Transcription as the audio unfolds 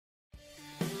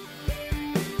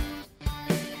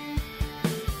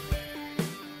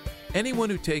Anyone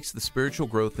who takes the spiritual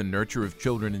growth and nurture of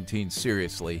children and teens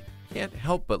seriously can't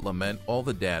help but lament all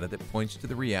the data that points to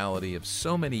the reality of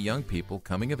so many young people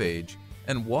coming of age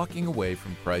and walking away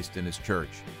from Christ and His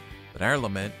church. But our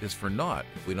lament is for naught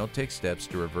if we don't take steps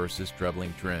to reverse this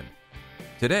troubling trend.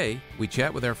 Today, we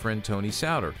chat with our friend Tony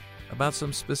Souter about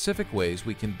some specific ways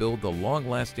we can build the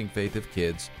long-lasting faith of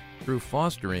kids through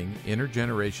fostering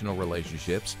intergenerational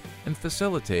relationships and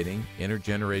facilitating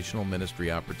intergenerational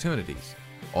ministry opportunities.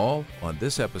 All on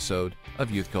this episode of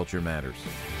Youth Culture Matters.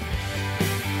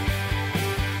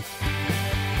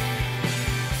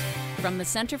 From the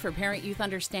Center for Parent-Youth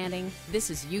Understanding, this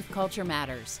is Youth Culture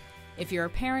Matters. If you're a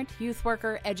parent, youth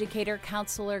worker, educator,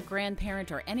 counselor,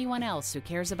 grandparent, or anyone else who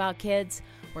cares about kids,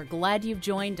 we're glad you've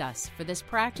joined us for this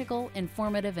practical,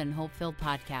 informative, and hope-filled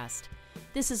podcast.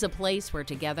 This is a place where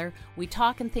together we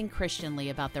talk and think Christianly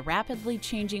about the rapidly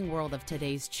changing world of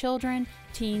today's children,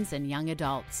 teens, and young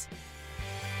adults.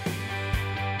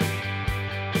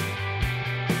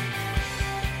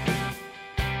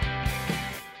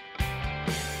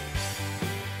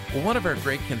 Well, one of our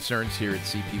great concerns here at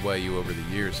CPYU over the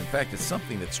years, in fact, it's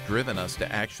something that's driven us to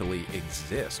actually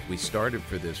exist. We started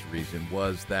for this reason,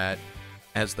 was that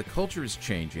as the culture is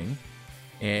changing,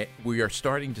 we are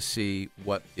starting to see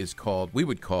what is called, we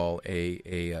would call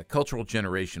a cultural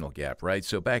generational gap, right?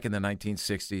 So back in the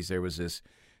 1960s, there was this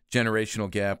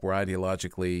generational gap where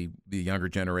ideologically the younger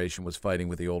generation was fighting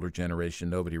with the older generation.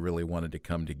 Nobody really wanted to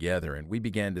come together. And we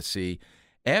began to see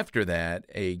after that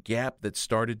a gap that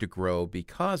started to grow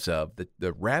because of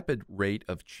the rapid rate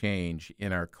of change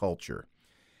in our culture.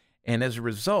 And as a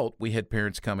result, we had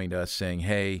parents coming to us saying,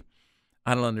 hey,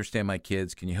 I don't understand my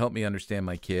kids. Can you help me understand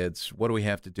my kids? What do we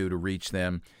have to do to reach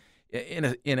them?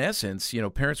 In essence,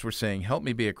 parents were saying, help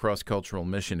me be a cross-cultural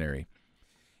missionary.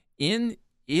 In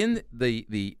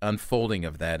the unfolding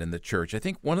of that in the church, I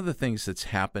think one of the things that's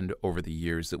happened over the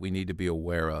years that we need to be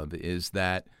aware of is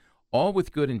that all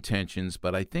with good intentions,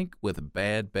 but I think with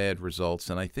bad results,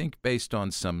 and I think based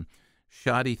on some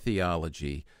shoddy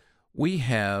theology, we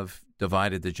have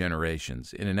divided the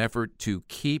generations in an effort to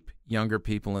keep younger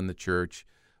people in the church.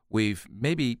 We've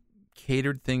maybe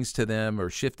catered things to them or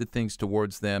shifted things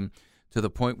towards them to the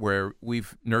point where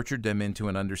we've nurtured them into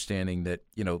an understanding that,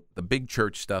 the big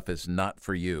church stuff is not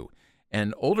for you.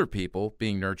 And older people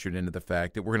being nurtured into the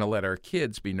fact that we're going to let our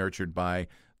kids be nurtured by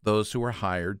those who are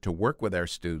hired to work with our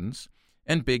students,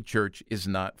 and big church is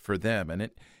not for them.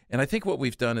 And I think what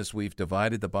we've done is we've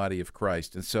divided the body of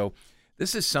Christ. And so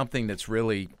this is something that's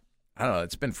really,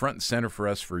 it's been front and center for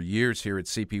us for years here at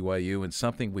CPYU, and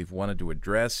something we've wanted to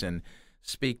address and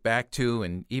speak back to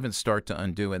and even start to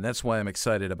undo. And that's why I'm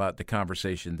excited about the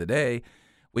conversation today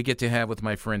we get to have with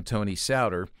my friend Tony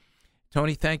Souter.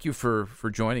 Tony, thank you for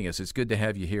joining us. It's good to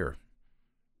have you here.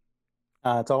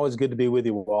 It's always good to be with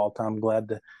you, Walt. I'm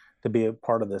glad to be a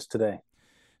part of this today.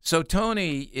 So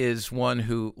Tony is one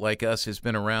who, like us, has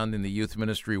been around in the youth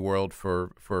ministry world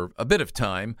for a bit of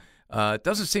time. It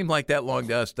doesn't seem like that long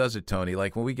to us, does it, Tony?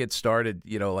 Like when we get started,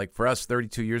 like for us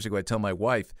 32 years ago, I tell my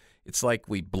wife, it's like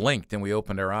we blinked and we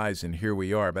opened our eyes and here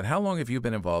we are. But how long have you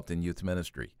been involved in youth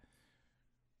ministry?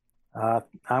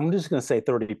 I'm just going to say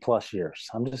 30 plus years.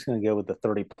 I'm just going to go with the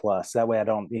 30 plus. That way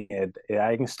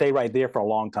I can stay right there for a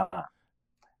long time.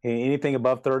 Anything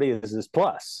above 30 is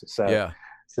plus. So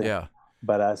yeah.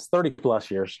 But it's 30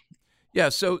 plus years. Yeah.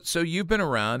 So you've been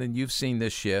around and you've seen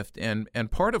this shift, and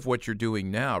part of what you're doing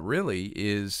now really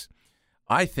is,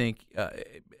 I think,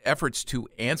 efforts to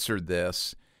answer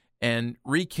this and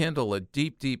rekindle a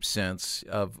deep sense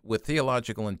with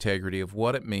theological integrity of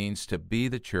what it means to be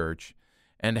the church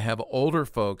and to have older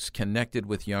folks connected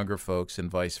with younger folks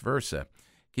and vice versa.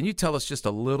 Can you tell us just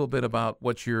a little bit about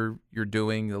what you're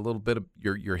doing, a little bit of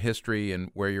your history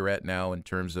and where you're at now in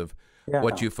terms of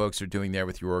what you folks are doing there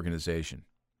with your organization?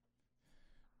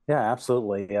 Yeah,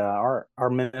 absolutely. Our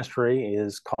ministry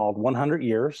is called 100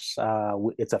 Years.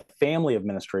 It's a family of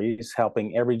ministries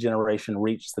helping every generation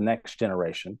reach the next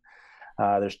generation.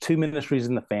 There's two ministries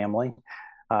in the family.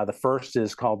 The first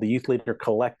is called the Youth Leader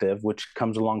Collective, which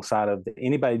comes alongside of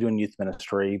anybody doing youth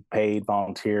ministry, paid,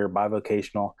 volunteer,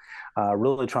 bivocational,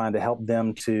 really trying to help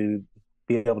them to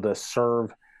be able to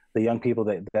serve the young people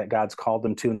that God's called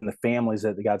them to and the families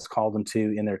that God's called them to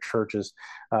in their churches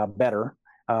better.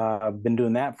 I've been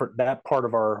doing that. For that part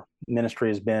of our ministry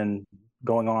has been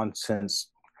going on since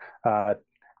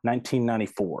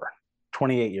 1994,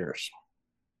 28 years.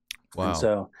 Wow. And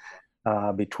so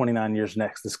be 29 years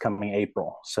this coming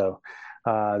April. So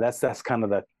that's kind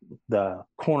of the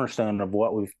cornerstone of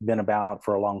what we've been about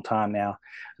for a long time now.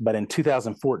 But in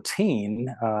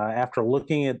 2014, after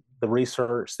looking at the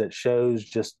research that shows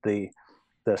just the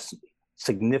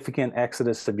significant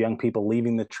exodus of young people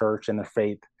leaving the church and their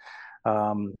faith.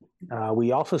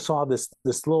 We also saw this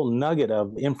little nugget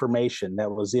of information that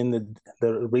was in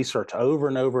the research over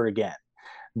and over again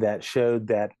that showed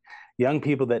that young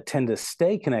people that tend to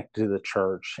stay connected to the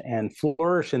church and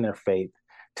flourish in their faith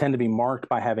tend to be marked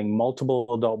by having multiple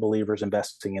adult believers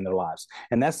investing in their lives.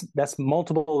 And that's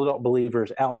multiple adult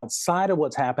believers outside of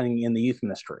what's happening in the youth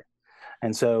ministry.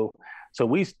 And so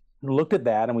we looked at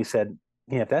that and we said,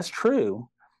 if that's true,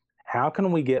 how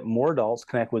can we get more adults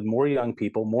connect with more young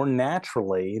people more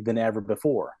naturally than ever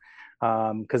before?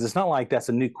 Because it's not like that's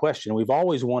a new question. We've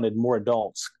always wanted more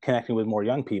adults connecting with more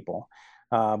young people,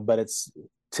 but it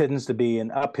tends to be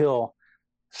an uphill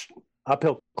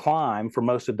climb for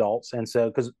most adults. And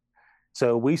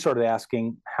so we started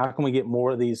asking, how can we get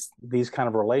more of these kind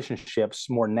of relationships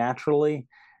more naturally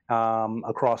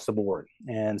across the board?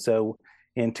 And so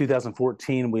in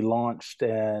 2014, we launched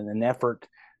an effort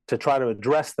to try to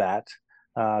address that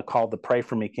called the Pray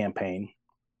For Me campaign.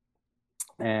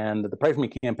 And the Pray For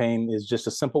Me campaign is just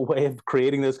a simple way of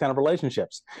creating those kind of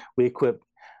relationships. We equip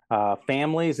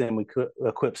families and we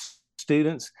equip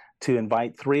students to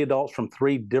invite 3 adults from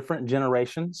 3 different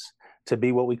generations to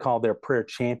be what we call their prayer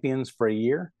champions for a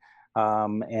year.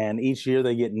 And each year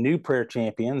they get new prayer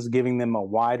champions, giving them a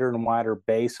wider and wider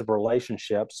base of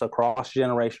relationships across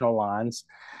generational lines,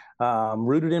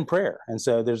 rooted in prayer. And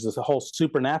so there's this whole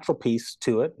supernatural piece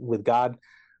to it, with God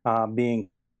being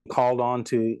called on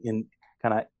to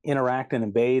kind of interact and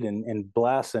invade and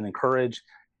bless and encourage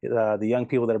the young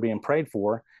people that are being prayed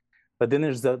for. But then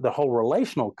there's the whole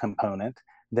relational component,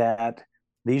 that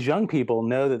these young people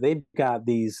know that they've got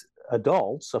these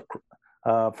adults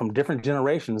from different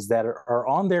generations that are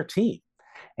on their team.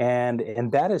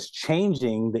 And that is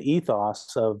changing the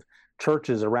ethos of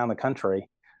churches around the country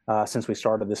since we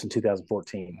started this in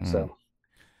 2014. So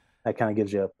that kind of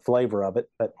gives you a flavor of it.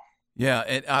 But yeah,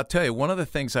 and I'll tell you, one of the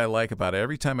things I like about it,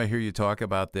 every time I hear you talk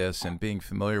about this and being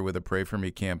familiar with the Pray For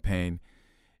Me campaign,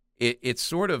 it's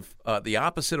sort of the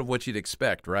opposite of what you'd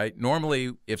expect, right?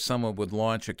 Normally, if someone would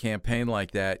launch a campaign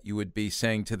like that, you would be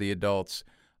saying to the adults,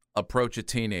 approach a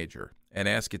teenager and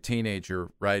ask a teenager,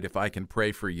 right, if I can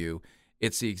pray for you.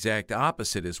 It's the exact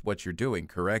opposite is what you're doing,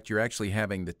 correct? You're actually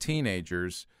having the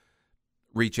teenagers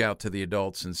reach out to the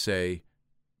adults and say,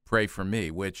 pray for me,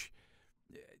 which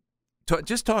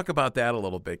just talk about that a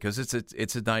little bit, because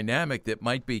it's a dynamic that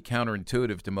might be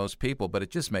counterintuitive to most people, but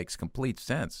it just makes complete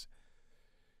sense.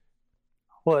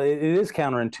 Well, it is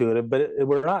counterintuitive, but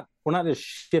we're not just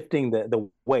shifting the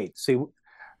weight. See,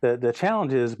 the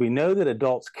challenge is we know that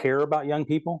adults care about young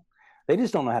people. They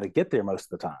just don't know how to get there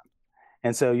most of the time.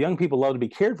 And so young people love to be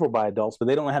cared for by adults, but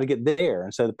they don't know how to get there.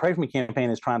 And so the Pray For Me campaign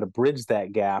is trying to bridge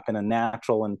that gap in a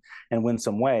natural and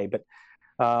winsome way. But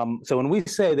so when we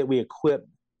say that we equip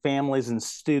families and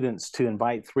students to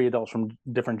invite 3 adults from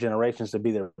different generations to be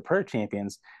their prayer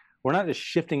champions, we're not just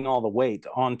shifting all the weight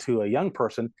onto a young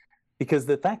person, because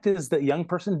the fact is that young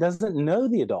person doesn't know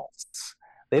the adults.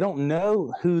 They don't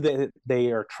know who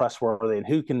they are trustworthy and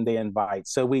who can they invite.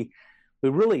 So we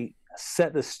really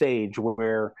set the stage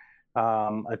where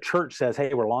a church says,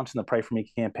 hey, we're launching the Pray For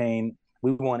Me campaign.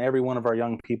 We want every one of our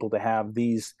young people to have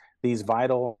these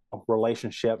vital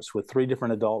relationships with 3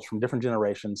 different adults from different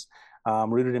generations,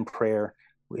 rooted in prayer.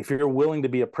 If you're willing to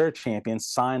be a prayer champion,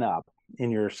 sign up in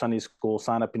your Sunday school,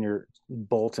 sign up in your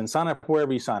bulletin, sign up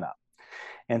wherever you sign up.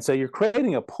 And so you're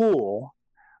creating a pool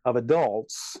of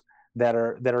adults that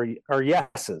are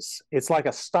yeses. It's like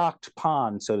a stocked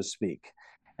pond, so to speak.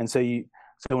 And so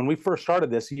when we first started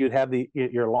this, you'd have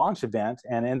your launch event,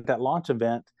 and in that launch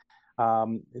event,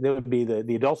 there would be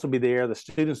the adults would be there, the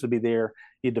students would be there.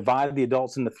 You divide the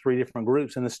adults into 3 different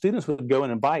groups, and the students would go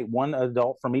and invite one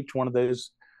adult from each one of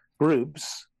those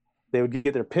groups. They would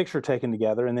get their picture taken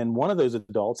together, and then one of those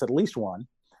adults, at least one,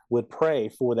 would pray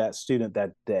for that student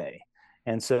that day.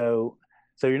 And so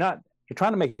you're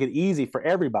trying to make it easy for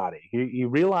everybody. You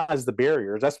realize the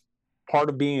barriers. That's part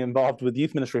of being involved with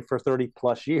youth ministry for 30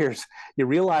 plus years. You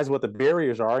realize what the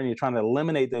barriers are, and you're trying to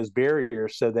eliminate those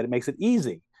barriers so that it makes it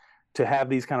easy to have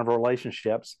these kind of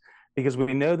relationships, because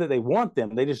we know that they want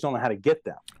them. They just don't know how to get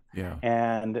them. Yeah.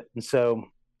 And so,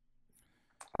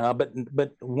 but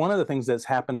one of the things that's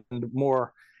happened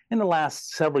more in the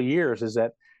last several years is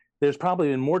that there's probably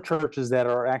been more churches that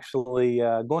are actually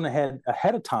going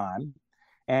ahead of time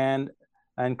and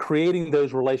creating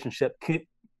those relationships,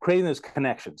 creating those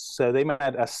connections. So they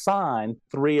might assign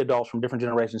 3 adults from different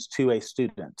generations to a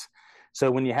student.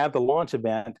 So when you have the launch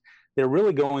event, they're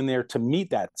really going there to meet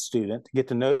that student, to get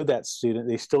to know that student.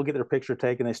 They still get their picture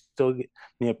taken. They still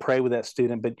pray with that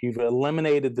student, but you've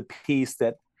eliminated the piece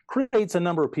that creates a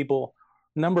number of people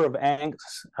number of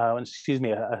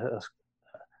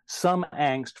some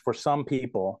angst for some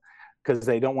people because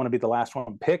they don't want to be the last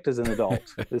one picked as an adult.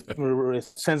 It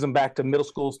sends them back to middle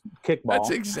school kickball. That's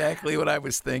exactly what I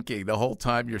was thinking. The whole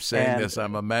time you're saying this,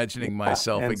 I'm imagining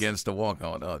myself against a wall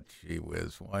going, oh, gee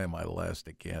whiz, why am I last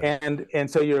again? And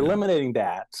so you're eliminating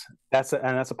that. That's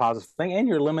a positive thing. And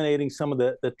you're eliminating some of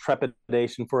the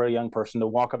trepidation for a young person to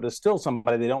walk up to still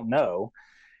somebody they don't know.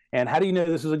 And how do you know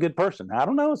this is a good person? I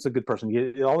don't know it's a good person.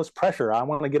 You get all this pressure. I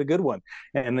want to get a good one.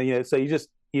 And so you just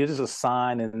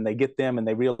assign, and they get them, and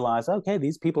they realize, okay,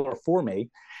 these people are for me.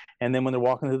 And then when they're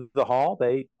walking through the hall,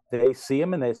 they see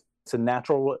them, and it's a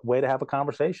natural way to have a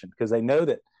conversation because they know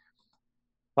that,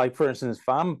 like, for instance, if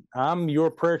I'm your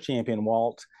prayer champion,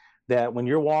 Walt, that when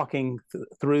you're walking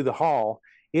through the hall,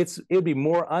 it'd be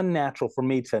more unnatural for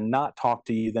me to not talk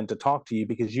to you than to talk to you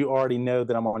because you already know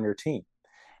that I'm on your team.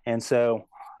 And so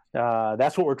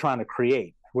that's what we're trying to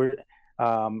create.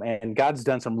 And God's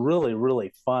done some really,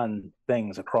 really fun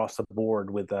things across the board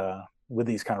with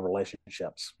these kind of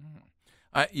relationships.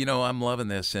 I'm loving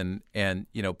this, and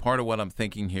part of what I'm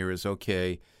thinking here is,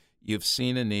 okay, you've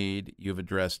seen a need, you've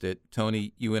addressed it.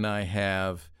 Tony, you and I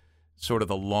have sort of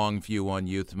the long view on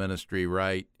youth ministry,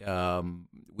 right?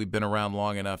 We've been around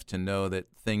long enough to know that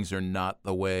things are not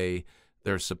the way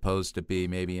they're supposed to be,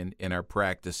 maybe in our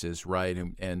practices, right?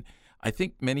 And I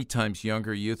think many times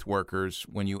younger youth workers,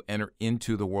 when you enter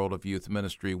into the world of youth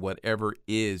ministry, whatever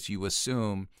is, you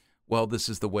assume, well, this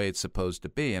is the way it's supposed to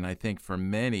be. And I think for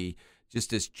many,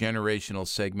 just this generational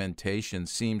segmentation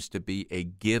seems to be a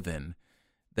given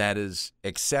that is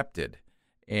accepted.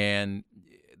 And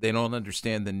they don't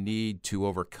understand the need to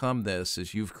overcome this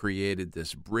as you've created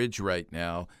this bridge right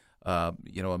now, a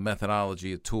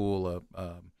methodology, a tool,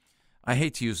 I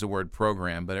hate to use the word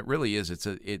program, but it really is. It's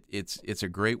a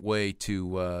great way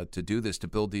to do this, to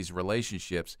build these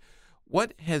relationships.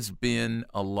 What has been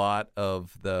a lot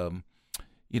of the,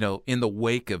 in the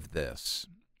wake of this,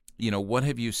 what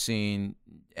have you seen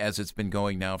as it's been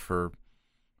going now for,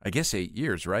 I guess, 8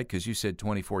 years, right? Because you said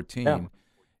 2014.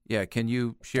 Yeah. Can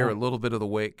you share a little bit of the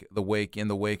wake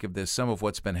of this, some of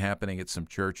what's been happening at some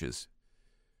churches?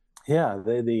 Yeah,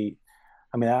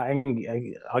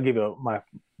 I'll give you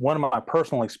one of my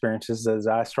personal experiences is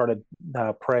I started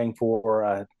praying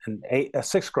for a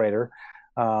sixth grader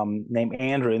named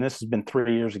Andrew, and this has been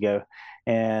 3 years ago.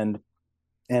 And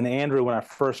Andrew, when I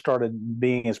first started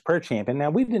being his prayer champion, now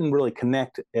we didn't really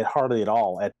connect hardly at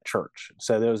all at church.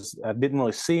 So I didn't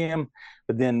really see him,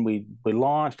 but then we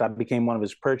launched. I became one of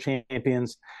his prayer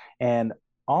champions, and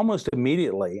almost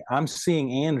immediately I'm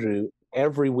seeing Andrew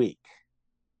every week.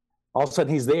 All of a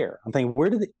sudden he's there. I'm thinking,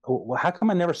 how come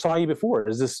I never saw you before?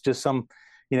 Is this just some,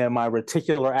 my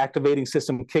reticular activating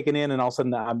system kicking in, and all of a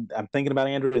sudden I'm thinking about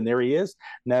Andrew and there he is?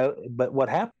 No, but what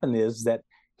happened is that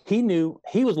he knew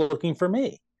he was looking for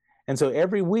me. And so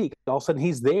every week, all of a sudden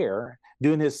he's there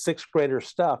doing his sixth grader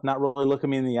stuff, not really looking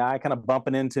me in the eye, kind of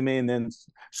bumping into me and then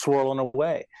swirling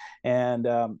away.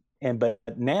 But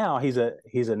now he's a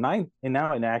ninth, and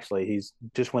now actually he's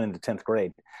just went into 10th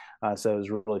grade. So it was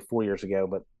really 4 years ago,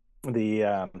 but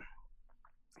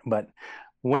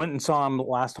went and saw him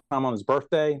last time on his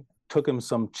birthday, took him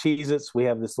some Cheez-Its. We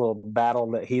have this little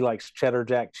battle that he likes cheddar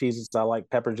jack Cheez-Its. I like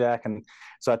pepper jack. And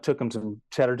so I took him some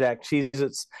cheddar jack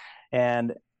Cheez-Its,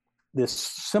 and this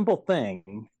simple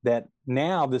thing that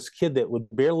now this kid that would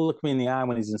barely look me in the eye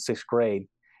when he's in sixth grade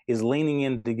is leaning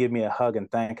in to give me a hug and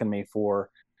thanking me for,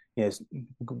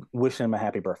 wishing him a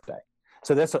happy birthday.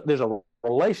 So there's a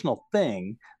relational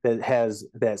thing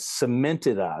that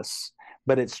cemented us,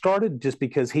 but it started just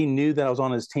because he knew that I was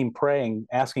on his team praying,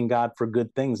 asking God for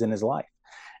good things in his life.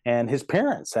 And his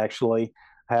parents actually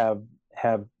have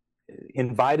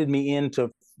invited me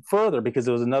into further because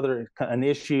there was an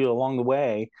issue along the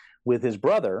way with his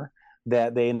brother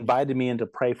that they invited me in to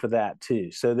pray for that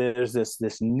too. So there's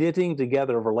this knitting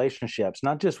together of relationships,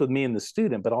 not just with me and the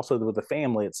student, but also with the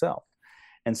family itself.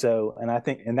 And I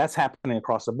think that's happening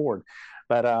across the board.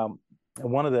 But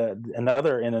in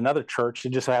another church,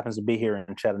 it just happens to be here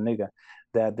in Chattanooga,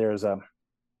 that there's a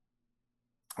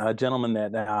gentleman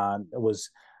that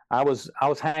I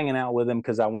was hanging out with him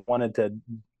because I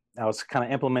was kind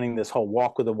of implementing this whole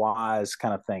walk with the wise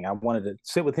kind of thing. I wanted to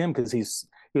sit with him because he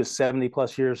was 70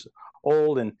 plus years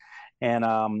old,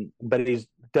 but he's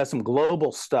does some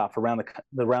global stuff around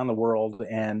the world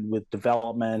and with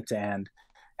development and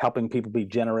helping people be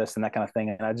generous and that kind of thing.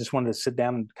 And I just wanted to sit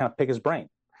down and kind of pick his brain.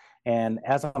 And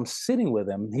as I'm sitting with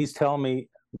him, he's telling me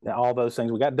all those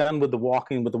things. We got done with the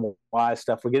walking with the wise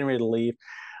stuff. We're getting ready to leave.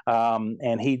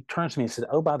 And he turns to me and said,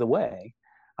 "Oh, by the way,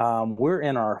 we're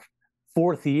in our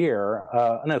fifth year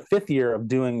of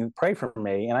doing Pray For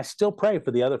Me, and I still pray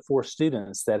for the other 4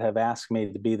 students that have asked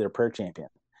me to be their prayer champion.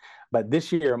 But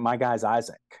this year, my guy's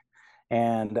Isaac,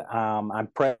 and I'm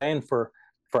praying for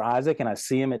Isaac, and I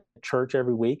see him at church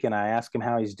every week, and I ask him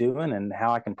how he's doing and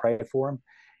how I can pray for him.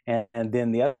 And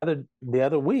then the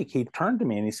other week, he turned to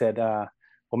me and he said, "Well,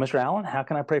 Mr. Allen, how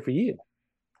can I pray for you?"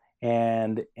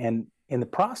 And in the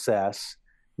process,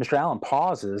 Mr. Allen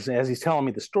pauses as he's telling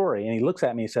me the story, and he looks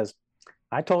at me and says,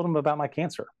 "I told him about my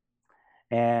cancer."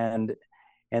 And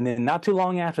then not too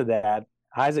long after that,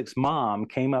 Isaac's mom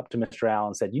came up to Mr. Allen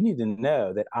and said, "You need to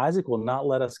know that Isaac will not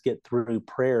let us get through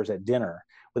prayers at dinner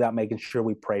without making sure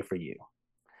we pray for you."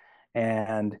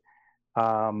 And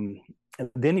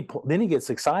then he gets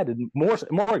excited, more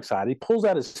excited. He pulls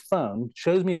out his phone,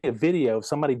 shows me a video of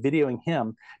somebody videoing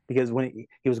him, because when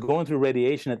he was going through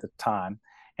radiation at the time,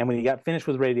 and when he got finished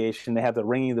with radiation, they have the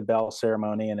ringing of the bell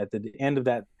ceremony, and at the end of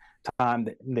that time,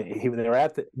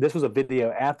 this was a video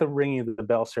at the ringing of the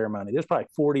bell ceremony. There's probably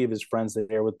 40 of his friends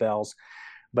there with bells,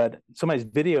 but somebody's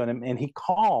videoing him, and he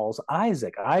calls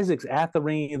Isaac. Isaac's at the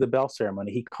ringing of the bell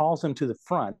ceremony. He calls him to the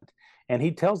front, and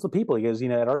he tells the people, he goes,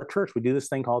 at our church, we do this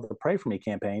thing called the Pray For Me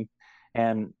campaign.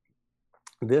 And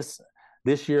this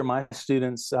year, my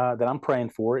students that I'm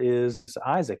praying for is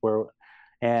Isaac.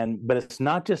 But it's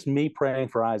not just me praying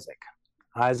for Isaac.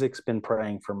 Isaac's been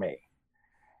praying for me.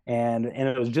 And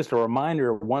it was just a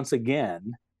reminder once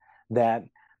again that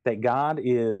God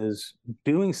is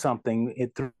doing something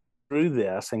through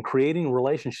this and creating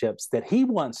relationships that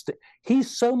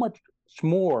he's so much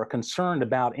more concerned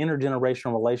about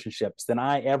intergenerational relationships than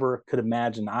I ever could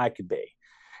imagine I could be,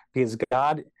 because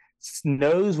God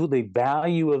knows the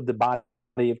value of the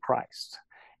body of Christ,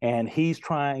 and he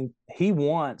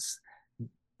wants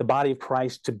the body of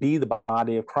Christ to be the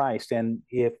body of Christ. And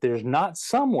if there's not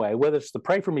some way, whether it's the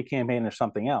Pray For Me campaign or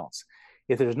something else,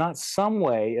 if there's not some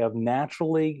way of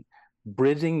naturally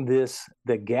bridging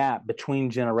the gap between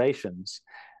generations,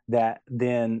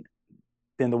 then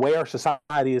the way our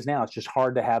society is now, it's just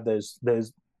hard to have the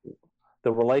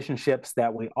relationships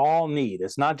that we all need.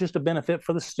 It's not just a benefit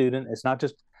for the student. It's not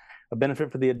just a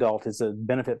benefit for the adult. It's a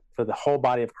benefit for the whole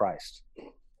body of Christ.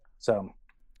 So,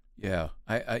 yeah,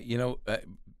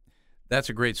 that's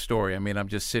a great story. I mean, I'm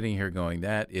just sitting here going,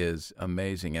 that is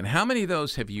amazing. And how many of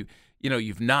those have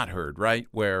you've not heard, right?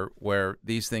 Where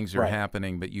these things are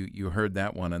happening, but you heard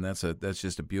that one, and that's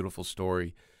just a beautiful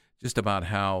story, just about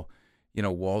how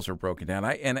walls are broken down.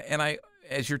 I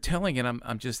as you're telling it,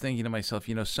 I'm just thinking to myself,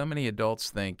 so many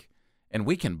adults think, and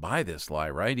we can buy this lie,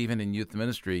 right? Even in youth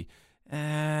ministry,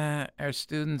 our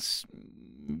students,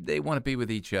 they want to be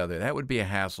with each other. That would be a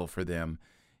hassle for them.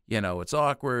 It's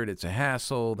awkward. It's a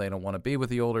hassle. They don't want to be with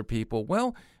the older people.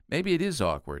 Well, maybe it is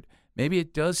awkward. Maybe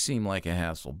it does seem like a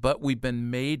hassle, but we've been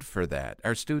made for that.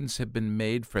 Our students have been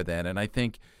made for that. And I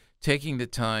think taking the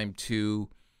time to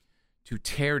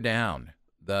tear down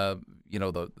the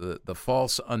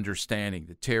false understanding,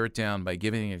 to tear it down by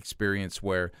giving an experience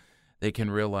where they can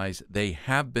realize they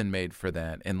have been made for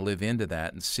that and live into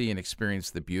that and see and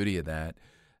experience the beauty of that.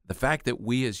 The fact that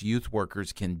we as youth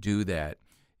workers can do that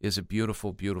is a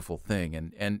beautiful, beautiful thing.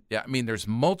 And I mean, there's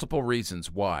multiple reasons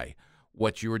why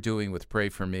what you're doing with Pray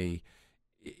For Me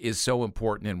is so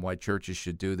important and why churches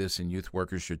should do this and youth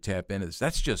workers should tap into this.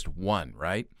 That's just one,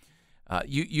 right?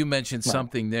 You mentioned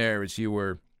something there as you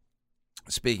were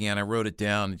speaking, and I wrote it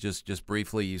down just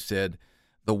briefly. You said,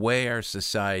 the way our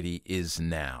society is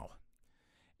now.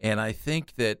 And I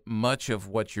think that much of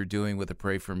what you're doing with the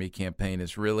Pray For Me campaign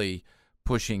is really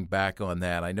pushing back on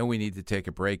that. I know we need to take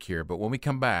a break here, but when we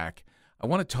come back, I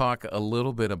want to talk a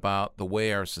little bit about the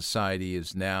way our society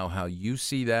is now, how you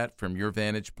see that from your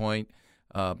vantage point.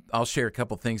 I'll share a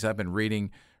couple things I've been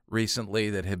reading recently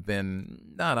that have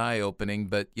been not eye-opening,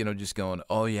 but, just going,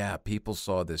 oh, yeah, people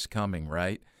saw this coming,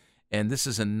 right? And this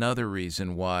is another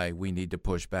reason why we need to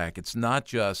push back. It's not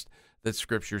just that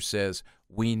Scripture says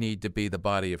we need to be the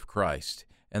body of Christ,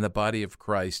 and the body of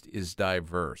Christ is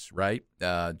diverse, right?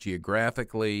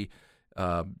 Geographically,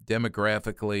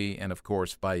 demographically, and of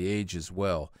course by age as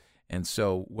well. And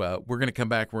so we're going to come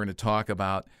back. We're going to talk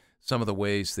about some of the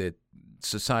ways that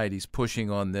society's pushing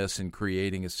on this and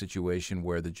creating a situation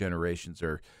where the generations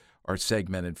are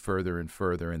segmented further and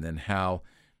further, and then how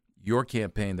your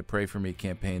campaign, the Pray For Me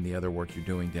campaign, the other work you're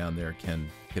doing down there can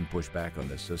push back on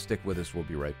this. So stick with us. We'll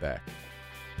be right back.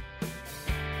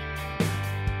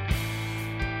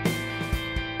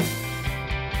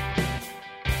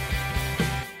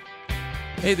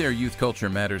 Hey there, Youth Culture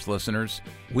Matters listeners.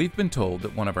 We've been told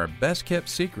that one of our best-kept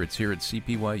secrets here at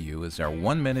CPYU is our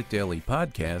one-minute daily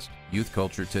podcast, Youth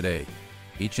Culture Today.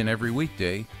 Each and every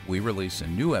weekday, we release a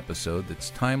new episode that's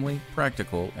timely,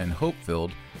 practical, and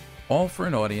hope-filled, all for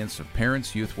an audience of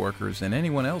parents, youth workers, and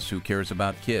anyone else who cares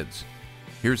about kids.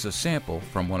 Here's a sample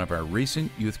from one of our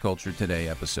recent Youth Culture Today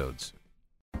episodes.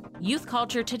 Youth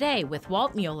Culture Today with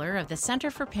Walt Mueller of the Center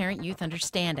for Parent-Youth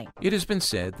Understanding. It has been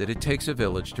said that it takes a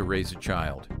village to raise a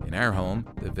child. In our home,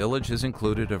 the village has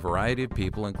included a variety of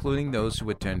people, including those who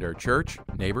attend our church,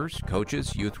 neighbors,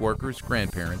 coaches, youth workers,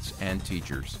 grandparents, and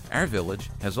teachers. Our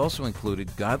village has also included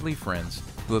godly friends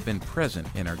who have been present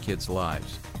in our kids'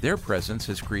 lives. Their presence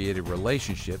has created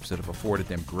relationships that have afforded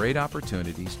them great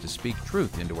opportunities to speak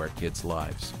truth into our kids'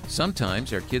 lives.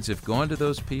 Sometimes our kids have gone to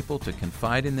those people to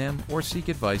confide in them or seek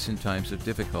advice in times of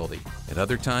difficulty. At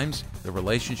other times, the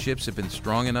relationships have been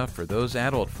strong enough for those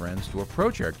adult friends to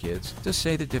approach our kids to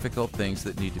say the difficult things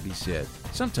that need to be said.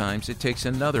 Sometimes it takes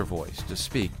another voice to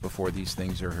speak before these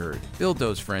things are heard. Build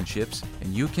those friendships,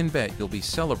 and you can bet you'll be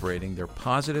celebrating their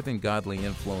positive and godly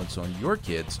influence on your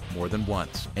kids more than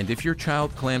once. And if your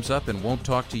child clams up and won't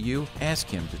talk to you, ask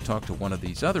him to talk to one of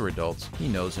these other adults he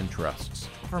knows and trusts.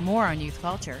 For more on youth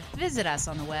culture, visit us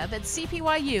on the web at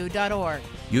cpyu.org.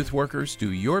 Youth workers,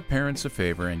 do your parents a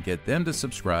favor and get them to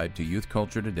subscribe to Youth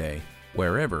Culture Today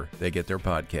wherever they get their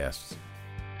podcasts.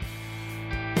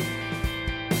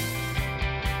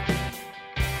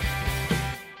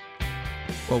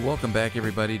 Well, welcome back,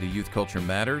 everybody, to Youth Culture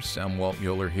Matters. I'm Walt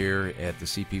Mueller here at the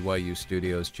CPYU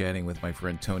studios chatting with my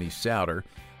friend Tony Souter.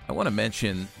 I want to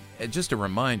mention, just a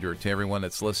reminder to everyone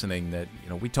that's listening, that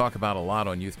we talk about a lot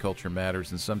on Youth Culture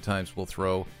Matters, and sometimes we'll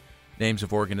throw names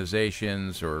of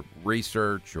organizations or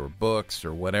research or books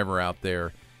or whatever out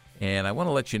there. And I want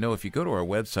to let you know, if you go to our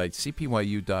website,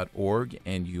 cpyu.org,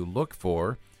 and you look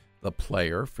for the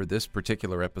player for this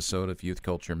particular episode of Youth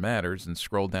Culture Matters and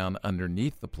scroll down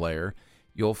underneath the player,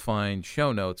 you'll find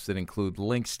show notes that include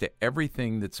links to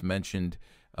everything that's mentioned,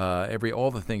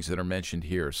 all the things that are mentioned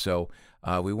here. So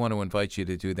we want to invite you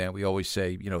to do that. We always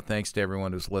say, thanks to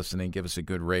everyone who's listening. Give us a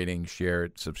good rating, share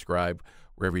it, subscribe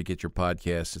wherever you get your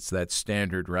podcasts. It's that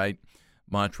standard, right,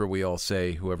 mantra we all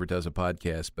say, whoever does a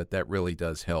podcast, but that really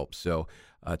does help. So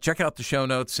check out the show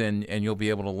notes, and you'll be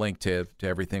able to link to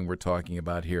everything we're talking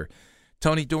about here.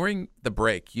 Tony, during the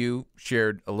break, you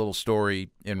shared a little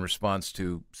story in response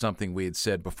to something we had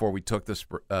said before we took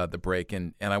the break,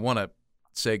 and I want to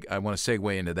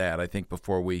segue into that. I think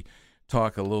before we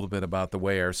talk a little bit about the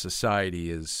way our society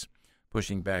is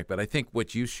pushing back, but I think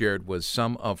what you shared was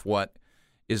some of what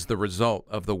is the result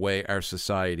of the way our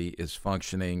society is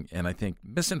functioning, and I think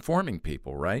misinforming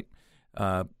people, right?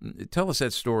 Tell us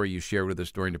that story you shared with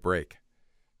us during the break.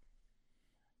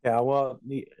 Yeah, well,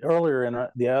 earlier in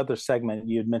the other segment,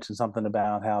 you had mentioned something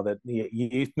about how that the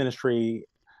youth ministry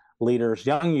leaders,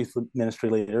 young youth ministry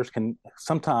leaders, can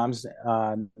sometimes,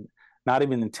 not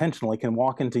even intentionally, can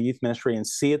walk into youth ministry and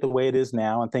see it the way it is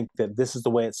now and think that this is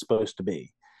the way it's supposed to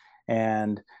be.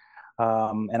 And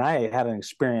I had an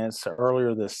experience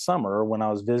earlier this summer when I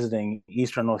was visiting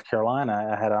Eastern North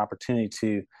Carolina. I had an opportunity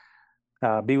to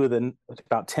be with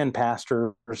about 10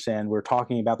 pastors, and we're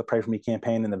talking about the Pray For Me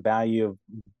campaign and the value of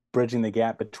bridging the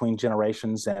gap between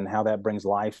generations and how that brings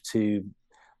life to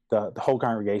the whole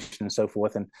congregation and so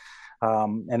forth.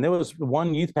 And there was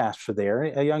one youth pastor there,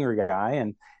 a younger guy,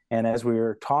 and as we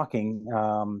were talking,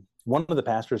 one of the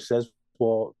pastors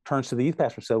turns to the youth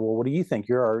pastor and said, "Well, what do you think?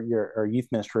 You're our youth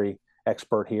ministry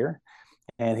expert here."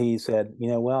 And he said,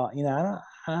 I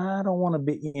don't want to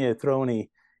be, throw any.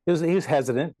 He was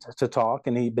hesitant to talk,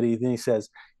 and then he says,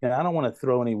 I don't want to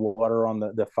throw any water on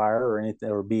the fire or anything,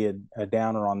 or be a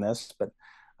downer on this, but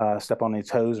step on any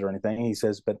toes or anything. He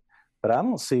says, but I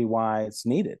don't see why it's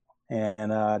needed,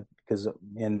 and because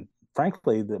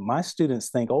frankly, my students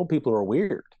think old people are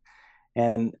weird,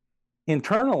 and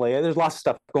internally, there's lots of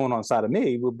stuff going on inside of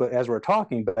me. But as we're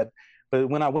talking, but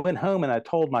when I went home and I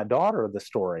told my daughter the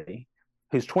story,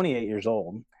 who's 28 years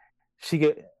old, she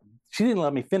didn't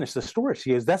let me finish the story.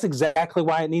 She goes, "That's exactly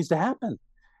why it needs to happen,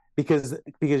 because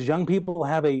young people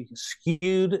have a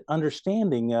skewed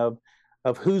understanding of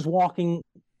who's walking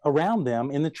around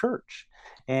them in the church,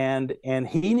 and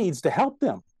he needs to help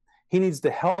them. He needs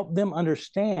to help them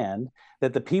understand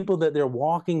that the people that they're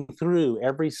walking through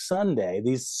every Sunday,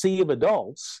 these sea of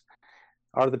adults,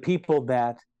 are the people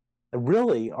that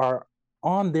really are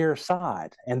on their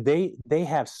side, and they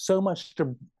have so much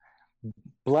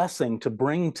blessing to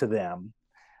bring to them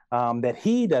that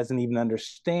he doesn't even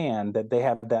understand that they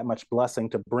have that much blessing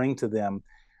to bring to them,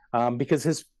 because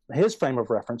his frame of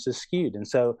reference is skewed." And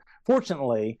so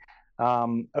fortunately,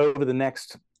 over the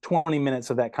next 20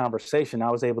 minutes of that conversation, I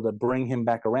was able to bring him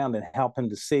back around and help him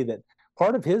to see that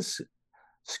part of his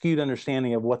skewed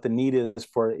understanding of what the need is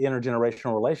for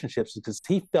intergenerational relationships, because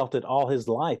he felt it all his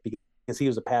life because he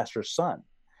was a pastor's son.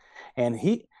 And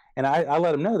I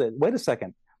let him know that, wait a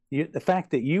second, the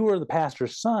fact that you were the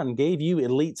pastor's son gave you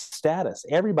elite status.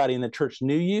 Everybody in the church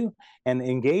knew you and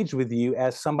engaged with you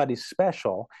as somebody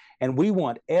special. And we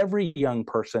want every young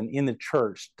person in the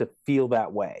church to feel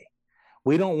that way.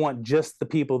 We don't want just the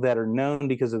people that are known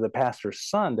because of the pastor's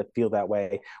son to feel that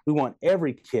way. We want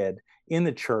every kid in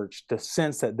the church to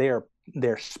sense that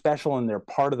they're special and they're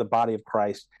part of the body of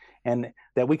Christ, and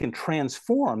that we can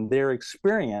transform their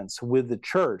experience with the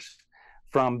church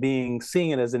from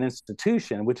seeing it as an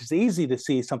institution, which is easy to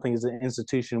see something as an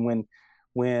institution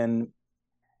when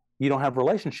you don't have a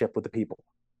relationship with the people.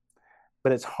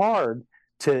 But it's hard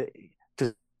to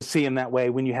see him that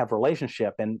way when you have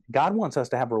relationship, and God wants us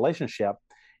to have a relationship.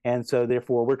 And so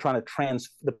therefore we're trying to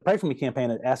the Pray For Me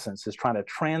campaign in essence is trying to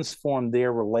transform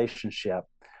their relationship,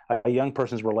 a young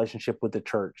person's relationship with the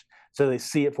church, so they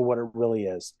see it for what it really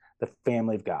is, the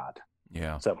family of God.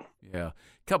 Yeah. So yeah, a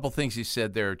couple things you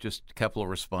said there, just a couple of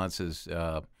responses.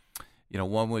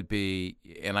 One would be,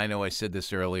 and I know I said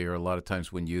this earlier, a lot of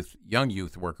times when young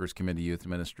youth workers come into youth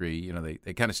ministry,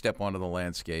 they kind of step onto the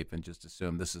landscape and just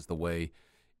assume this is the way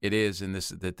it is, and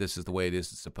this is the way it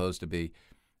is, it's supposed to be.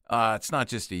 It's not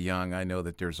just a young. I know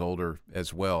that there's older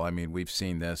as well. I mean, we've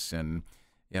seen this, and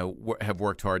have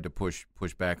worked hard to push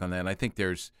back on that. And I think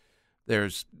there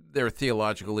are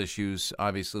theological issues,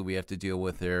 obviously, we have to deal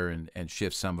with there and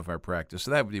shift some of our practice.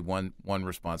 So that would be one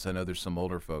response. I know there's some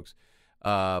older folks.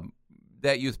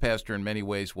 That youth pastor in many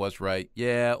ways was right.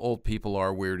 Yeah, old people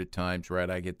are weird at times, right?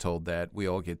 I get told that. We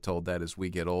all get told that as we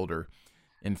get older.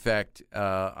 In fact,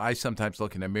 I sometimes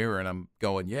look in the mirror and I'm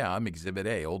going, yeah, I'm Exhibit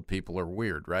A. Old people are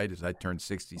weird, right? As I turned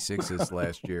 66 this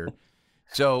last year.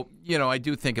 So, I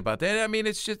do think about that. I mean,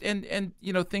 it's just, and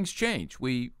things change.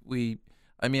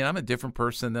 I mean, I'm a different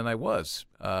person than I was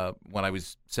when I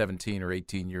was 17 or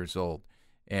 18 years old.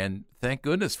 And thank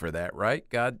goodness for that, right?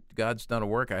 God's done a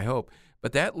work, I hope.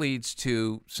 But that leads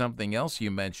to something else you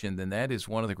mentioned, and that is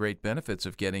one of the great benefits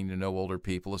of getting to know older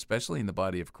people, especially in the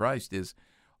body of Christ, is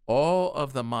all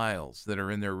of the miles that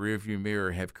are in their rearview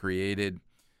mirror have created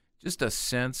just a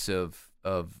sense of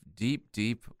deep,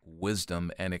 deep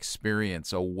wisdom and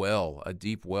experience, a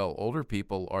deep well. Older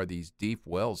people are these deep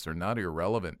wells. They're not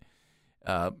irrelevant.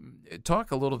 Talk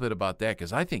a little bit about that,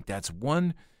 because I think that's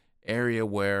one area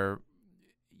where,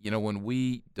 when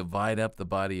we divide up the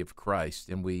body of Christ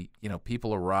and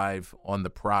people arrive on the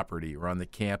property or on the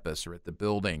campus or at the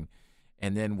building,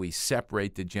 and then we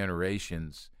separate the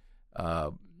generations,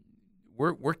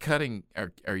 we're cutting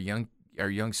our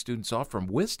young students off from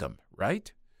wisdom,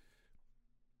 right?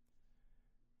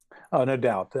 Oh, no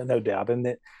doubt.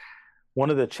 And one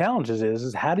of the challenges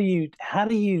is how do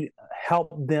you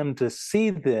help them to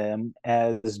see them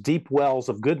as deep wells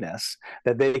of goodness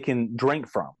that they can drink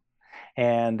from?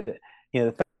 And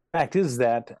the fact is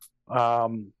that our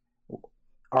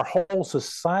whole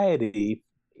society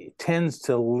tends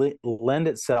to lend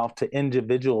itself to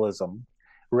individualism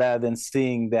rather than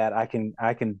seeing that I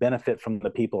can benefit from the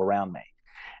people around me.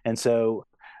 And so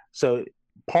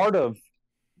part of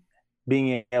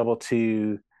being able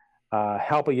to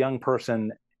help a young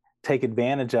person take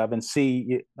advantage of and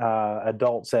see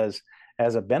adults as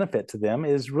a benefit to them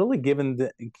is really giving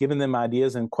them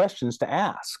ideas and questions to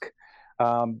ask,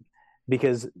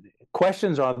 because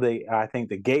questions are I think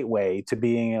the gateway to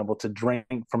being able to drink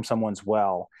from someone's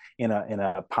well in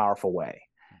a powerful way.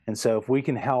 And so if we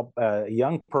can help a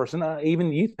young person,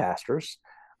 even youth pastors,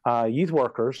 youth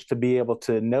workers, to be able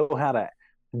to know how to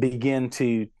begin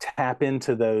to tap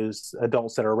into those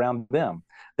adults that are around them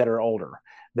that are older,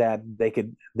 that they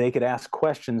could ask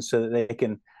questions so that they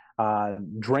can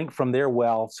drink from their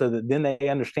well, so that then they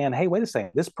understand, hey, wait a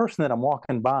second, this person that I'm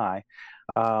walking by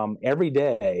every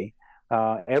day,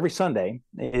 every Sunday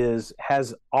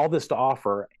has all this to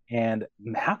offer, and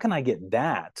how can I get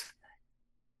that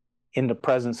in the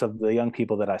presence of the young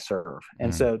people that I serve?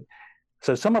 And so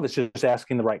some of it's just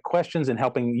asking the right questions and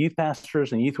helping youth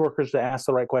pastors and youth workers to ask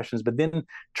the right questions, but then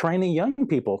training young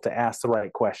people to ask the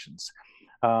right questions.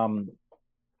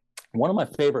 One of my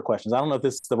favorite questions, I don't know if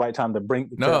this is the right time to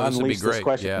unleash this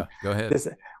question. Yeah, go ahead.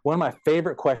 One of my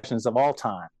favorite questions of all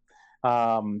time.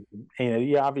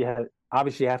 You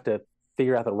obviously have to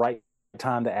figure out the right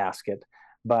time to ask it.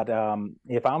 But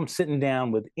if I'm sitting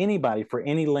down with anybody for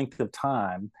any length of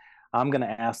time, I'm going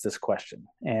to ask this question,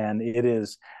 and it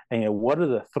is, what are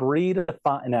the 3 to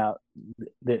 5? Now,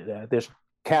 there's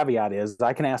caveat is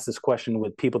I can ask this question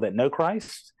with people that know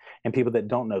Christ and people that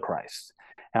don't know Christ,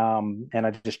 and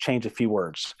I just change a few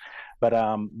words. But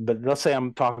let's say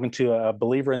I'm talking to a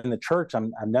believer in the church. I've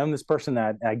known this person.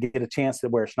 I get a chance that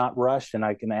where it's not rushed, and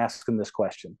I can ask them this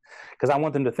question because I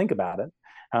want them to think about it.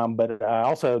 But I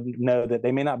also know that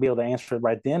they may not be able to answer it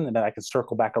right then, and that I can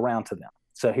circle back around to them.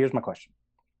 So here's my question: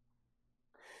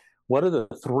 what are the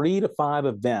 3 to 5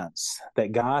 events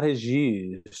that God has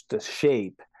used to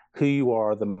shape who you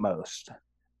are the most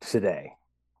today?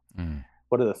 Mm.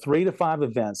 What are the 3 to 5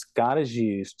 events God has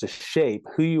used to shape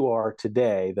who you are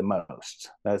today the most?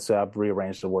 I've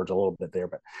rearranged the words a little bit there,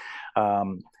 but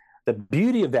the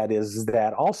beauty of that is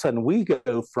that all of a sudden we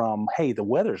go from, hey, the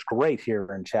weather's great here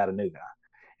in Chattanooga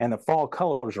and the fall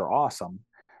colors are awesome,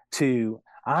 to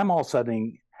I'm all of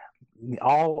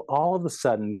a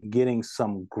sudden getting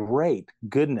some great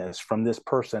goodness from this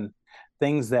person,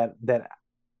 things that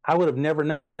I would have never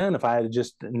known if I had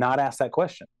just not asked that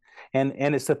question.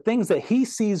 And it's the things that he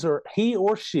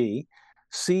or she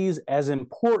sees as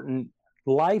important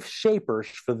life shapers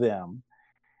for them.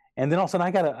 And then all of a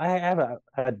sudden I have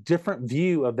a different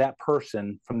view of that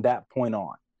person from that point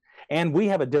on. And we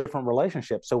have a different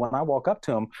relationship. So when I walk up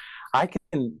to him, I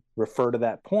can refer to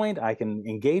that point. I can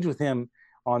engage with him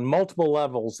on multiple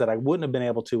levels that I wouldn't have been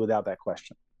able to without that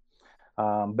question.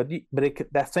 But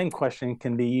that same question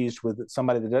can be used with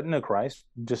somebody that doesn't know Christ.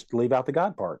 Just leave out the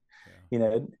God part.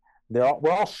 Yeah.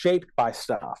 We're all shaped by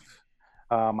stuff.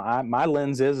 My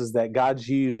lens is that God's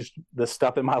used the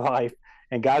stuff in my life,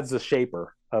 and God's the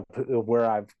shaper of where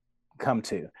I've come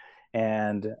to,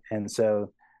 and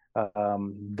so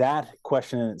that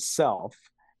question in itself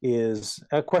is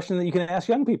a question that you can ask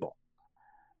young people,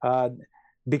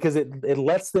 because it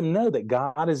lets them know that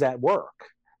God is at work,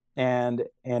 and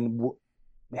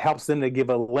helps them to give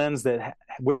a lens that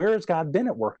where has God been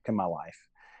at work in my life.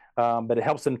 But it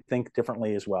helps them think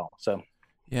differently as well. So,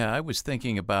 yeah, I was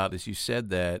thinking about, as you said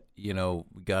that,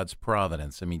 God's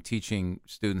providence. I mean, teaching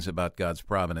students about God's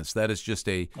providence, that is just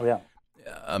a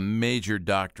major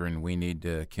doctrine we need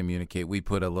to communicate. We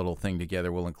put a little thing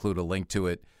together. We'll include a link to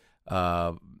it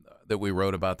that we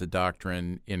wrote about the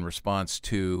doctrine in response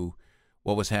to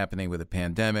what was happening with the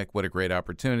pandemic. What a great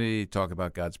opportunity to talk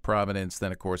about God's providence.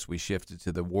 Then, of course, we shifted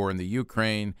to the war in the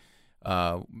Ukraine.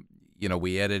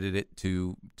 We edited it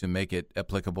to make it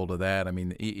applicable to that. I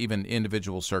mean, even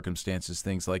individual circumstances,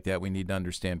 things like that, we need to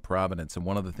understand providence. And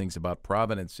one of the things about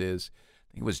providence is,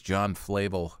 I think it was John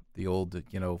Flavel, the old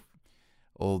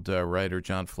writer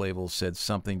John Flavel, said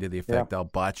something to the effect, I'll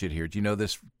botch it here. Do you know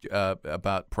this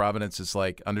about providence? It's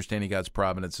like understanding God's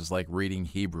providence is like reading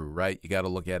Hebrew, right? You got to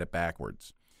look at it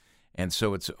backwards. And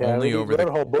so it's only over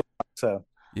the whole book. So.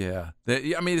 Yeah.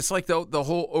 It's like the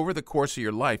whole over the course of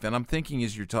your life. And I'm thinking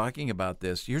as you're talking about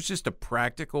this, here's just a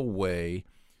practical way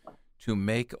to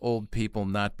make old people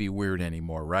not be weird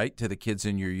anymore, right? To the kids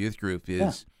in your youth group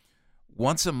is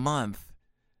once a month,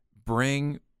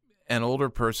 bring an older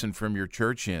person from your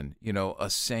church in, a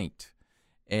saint,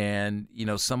 and,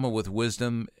 someone with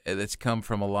wisdom that's come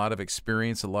from a lot of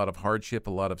experience, a lot of hardship,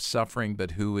 a lot of suffering,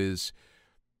 but who is,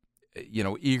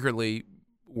 eagerly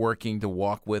working to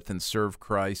walk with and serve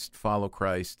Christ, follow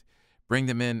Christ. Bring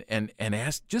them in and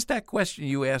ask just that question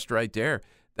you asked right there.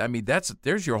 I mean,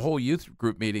 there's your whole youth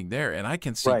group meeting there, and I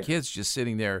can see kids just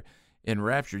sitting there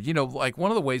enraptured. Like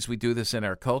one of the ways we do this in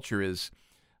our culture is,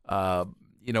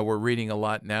 we're reading a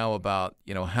lot now about,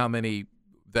 how many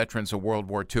veterans of World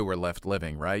War II are left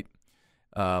living, right?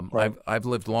 I've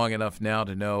lived long enough now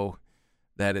to know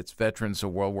that it's veterans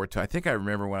of World War II. I think I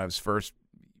remember when I was first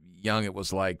young, it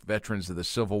was like veterans of the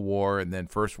Civil War and then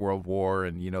First World War,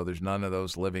 and there's none of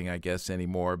those living, I guess,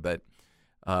 anymore. But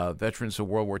veterans of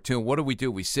World War II. And what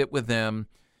do? We sit with them.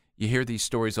 You hear these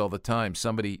stories all the time.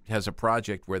 Somebody has a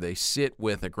project where they sit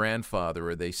with a grandfather,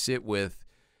 or they sit with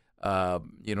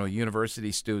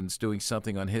university students doing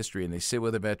something on history, and they sit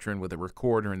with a veteran with a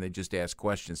recorder, and they just ask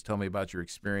questions. Tell me about your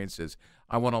experiences.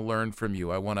 I want to learn from you.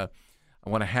 I want to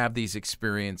have these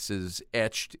experiences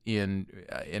etched in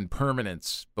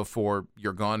permanence before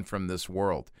you're gone from this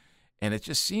world. And it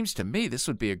just seems to me this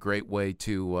would be a great way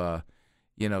to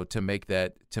make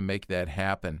that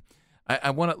happen.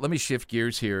 Let me shift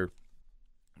gears here,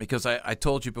 because I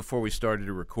told you before we started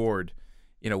to record,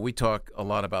 we talk a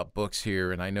lot about books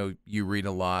here, and I know you read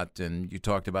a lot, and you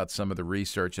talked about some of the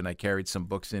research, and I carried some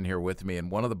books in here with me.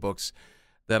 And one of the books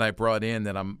that I brought in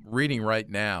that I'm reading right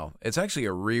now, it's actually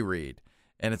a reread.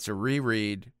 And it's a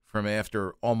reread from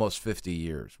after almost 50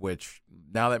 years, which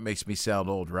now that makes me sound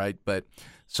old, right? But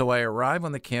so I arrive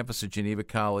on the campus of Geneva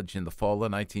College in the fall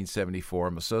of 1974.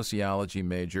 I'm a sociology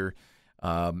major.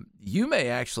 You may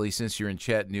actually, since you're in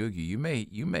Chattanooga, you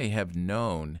may have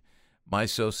known my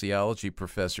sociology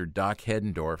professor, Doc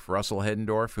Heddendorf, Russell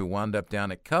Heddendorf, who wound up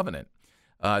down at Covenant.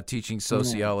 teaching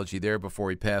sociology there before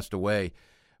he passed away.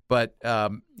 But,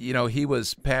 he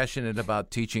was passionate about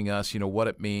teaching us, what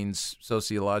it means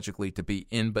sociologically to be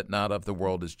in but not of the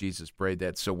world, as Jesus prayed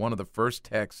that. So one of the first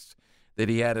texts that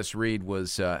he had us read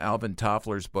was Alvin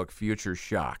Toffler's book, Future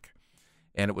Shock.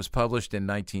 And it was published in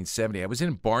 1970. I was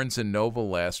in Barnes & Noble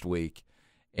last week,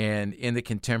 and in the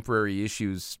contemporary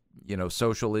issues,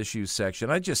 social issues section,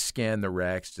 I just scanned the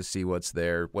racks to see what's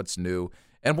there, what's new,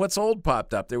 and what's old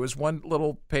popped up. There was one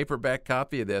little paperback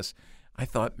copy of this. I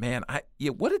thought, man,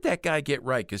 what did that guy get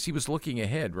right? Because he was looking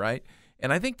ahead, right?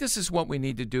 And I think this is what we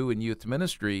need to do in youth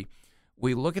ministry.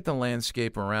 We look at the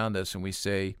landscape around us and we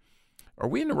say, are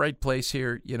we in the right place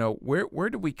here? Where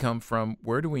do we come from?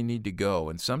 Where do we need to go?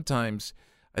 And sometimes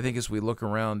I think as we look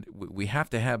around, we have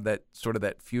to have that sort of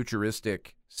that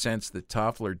futuristic sense that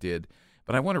Toffler did.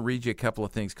 But I want to read you a couple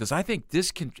of things because I think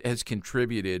this has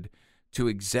contributed to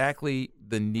exactly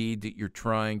the need that you're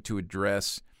trying to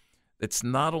address. It's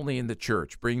not only in the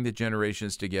church, bringing the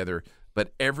generations together,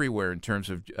 but everywhere in terms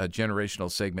of generational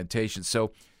segmentation.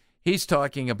 So he's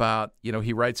talking about,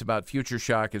 he writes about future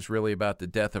shock is really about the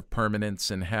death of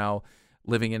permanence and how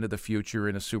living into the future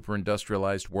in a super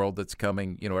industrialized world that's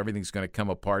coming, everything's going to come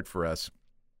apart for us.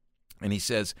 And he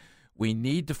says, we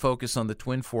need to focus on the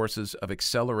twin forces of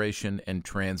acceleration and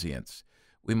transience.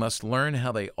 We must learn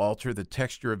how they alter the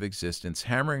texture of existence,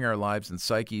 hammering our lives and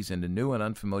psyches into new and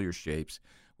unfamiliar shapes.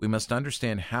 We must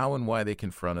understand how and why they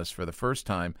confront us for the first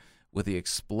time with the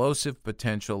explosive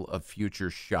potential of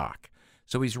future shock.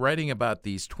 So he's writing about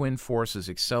these twin forces,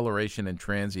 acceleration and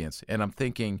transience. And I'm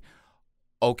thinking,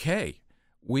 okay,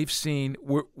 we've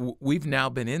now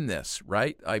been in this,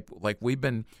 right? We've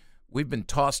been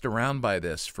tossed around by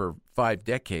this for 5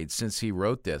 decades since he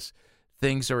wrote this.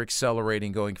 Things are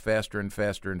accelerating, going faster and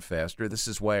faster and faster. This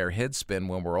is why our heads spin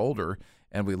when we're older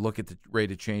and we look at the rate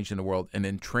of change in the world, and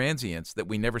in transience, that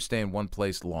we never stay in one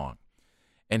place long.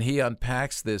 And he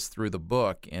unpacks this through the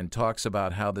book and talks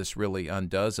about how this really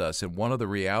undoes us. And one of the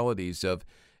realities of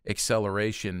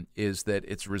acceleration is that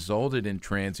it's resulted in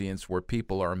transience where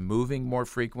people are moving more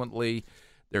frequently.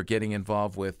 They're getting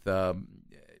involved with,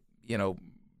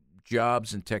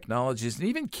 jobs and technologies, and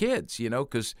even kids,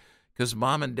 because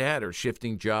mom and dad are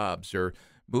shifting jobs or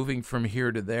moving from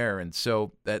here to there. And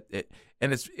so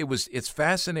it's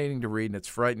fascinating to read, and it's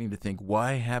frightening to think,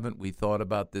 why haven't we thought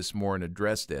about this more and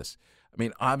addressed this? I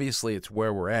mean, obviously it's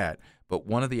where we're at, but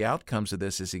one of the outcomes of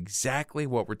this is exactly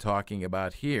what we're talking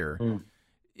about here.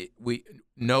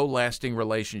 No lasting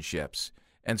relationships.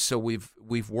 And so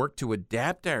we've worked to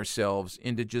adapt ourselves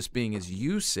into just being, as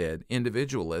you said,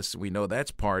 individualists. We know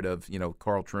that's part of,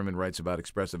 Carl Trueman writes about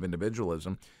expressive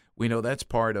individualism. We know that's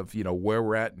part of, where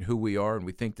we're at and who we are, and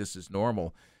we think this is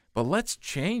normal. But let's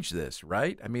change this,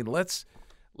 right? I mean, let's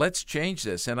change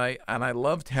this. And I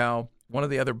loved how one of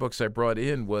the other books I brought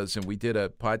in was, and we did a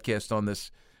podcast on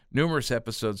this numerous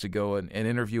episodes ago, an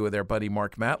interview with our buddy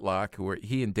Mark Matlock,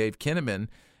 he and Dave Kinnaman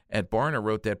at Barna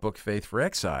wrote that book, Faith for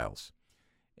Exiles,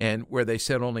 and where they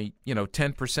said only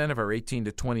 10% of our 18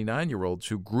 to 29-year-olds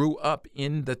who grew up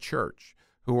in the church,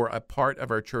 who are a part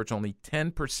of our church, only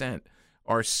 10%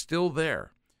 are still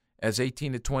there as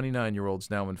 18 to 29-year-olds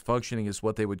now and functioning as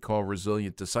what they would call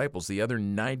resilient disciples. The other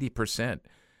 90%,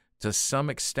 to some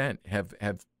extent, have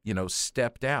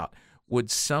stepped out. Would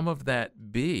some of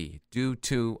that be due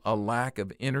to a lack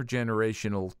of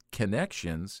intergenerational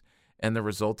connections and the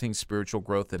resulting spiritual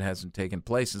growth that hasn't taken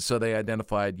place? And so they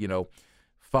identified,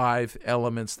 5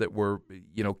 elements that were,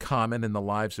 common in the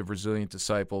lives of resilient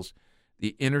disciples.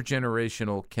 The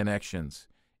intergenerational connections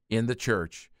in the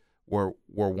church were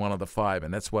one of the 5,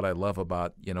 and that's what I love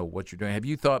about, what you're doing. Have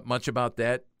you thought much about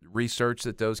that research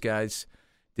that those guys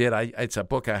did? It's a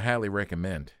book I highly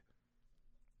recommend.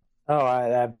 Oh,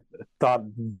 I've thought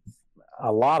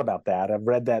a lot about that. I've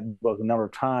read that book a number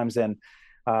of times, and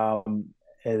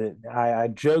I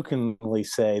jokingly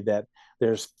say that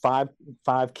there's five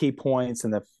key points,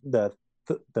 and the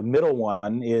middle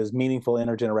one is meaningful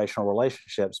intergenerational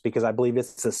relationships, because I believe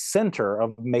it's the center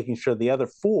of making sure the other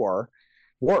 4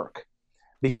 work,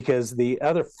 because the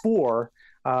other 4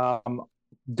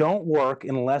 don't work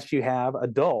unless you have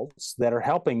adults that are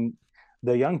helping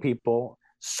the young people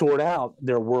sort out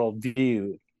their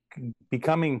worldview,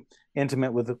 becoming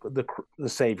intimate with the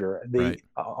Savior.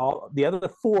 The other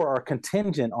 4 are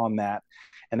contingent on that,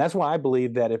 and that's why I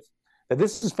believe that that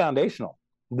this is foundational.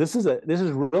 This is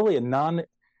really a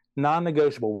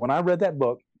non-negotiable. When I read that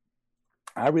book,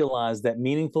 I realized that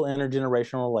meaningful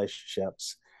intergenerational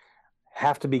relationships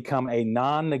have to become a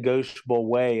non-negotiable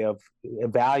way of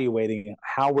evaluating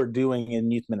how we're doing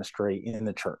in youth ministry in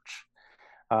the church.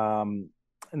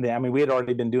 I mean, we had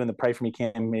already been doing the Pray For Me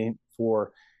campaign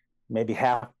for maybe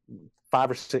 5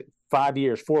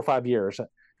 years, 4 or 5 years.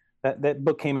 That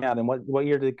book came out in what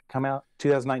year did it come out?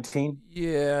 2019?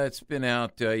 Yeah, it's been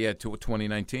out, to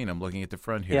 2019. I'm looking at the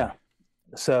front here. Yeah.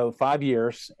 So 5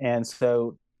 years. And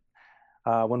so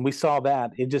when we saw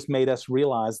that, it just made us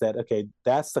realize that, okay,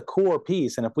 that's the core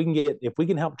piece. And if we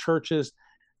can help churches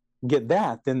get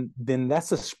that, then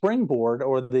that's a springboard,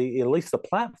 or at least the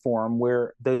platform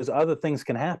where those other things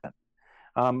can happen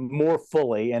more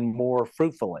fully and more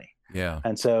fruitfully. Yeah.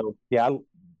 And so, I'll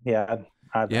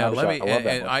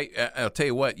tell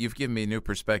you what, you've given me a new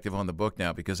perspective on the book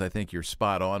now, because I think you're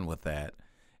spot on with that.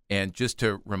 And just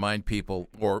to remind people,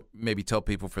 or maybe tell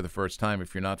people for the first time,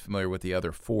 if you're not familiar with the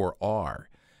other 4R,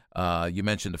 you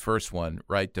mentioned the first one,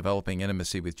 right? Developing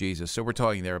intimacy with Jesus. So we're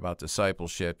talking there about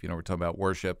discipleship. We're talking about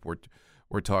worship.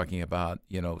 We're talking about,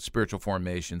 spiritual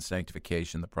formation,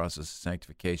 sanctification, the process of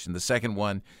sanctification. The second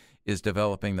one is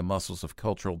developing the muscles of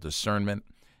cultural discernment.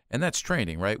 And that's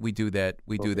training, right? We do that.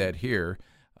 We do that here.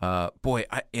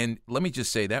 And let me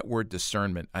just say that word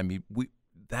discernment. I mean,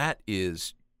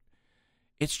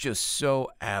 it's just so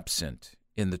absent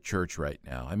in the church right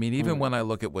now. I mean, even when I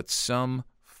look at what some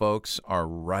folks are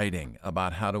writing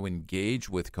about how to engage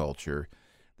with culture,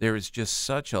 there is just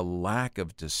such a lack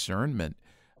of discernment,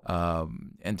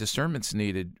 and discernment's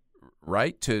needed,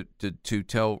 right, to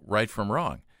tell right from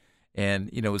wrong.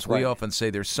 And, as we often say,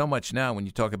 there's so much now when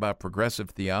you talk about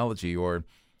progressive theology or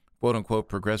quote-unquote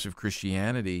progressive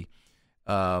Christianity,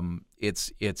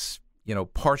 it's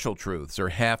partial truths or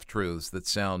half-truths that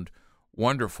sound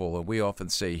wonderful. And we often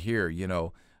say here,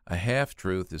 a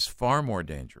half-truth is far more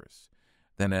dangerous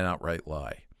than an outright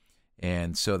lie.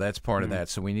 And so that's part of that.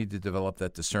 So we need to develop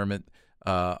that discernment.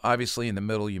 Obviously, in the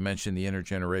middle, you mentioned the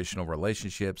intergenerational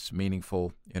relationships,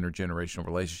 meaningful intergenerational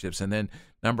relationships. And then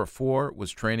number 4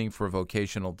 was training for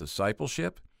vocational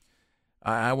discipleship.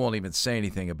 I won't even say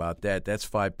anything about that. That's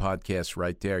 5 podcasts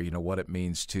right there, what it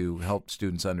means to help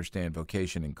students understand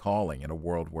vocation and calling in a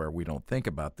world where we don't think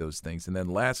about those things. And then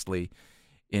lastly,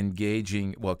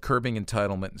 curbing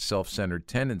entitlement and self-centered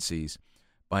tendencies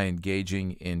by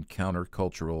engaging in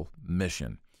countercultural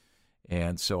mission.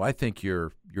 And so I think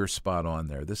you're spot on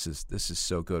there. This is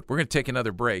so good. We're going to take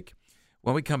another break.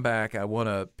 When we come back, I want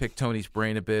to pick Tony's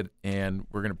brain a bit, and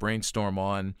we're going to brainstorm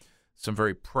on some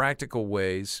very practical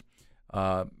ways,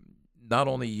 not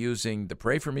only using the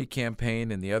Pray For Me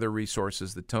campaign and the other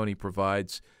resources that Tony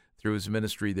provides through his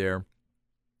ministry there,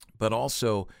 but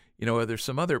also, are there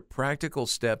some other practical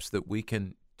steps that we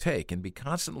can take and be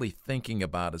constantly thinking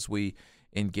about as we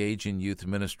engage in youth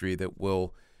ministry that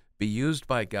will be used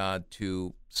by God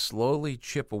to slowly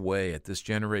chip away at this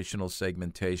generational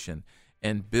segmentation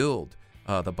and build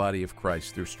the body of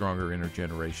Christ through stronger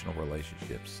intergenerational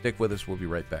relationships. Stick with us. We'll be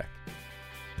right back.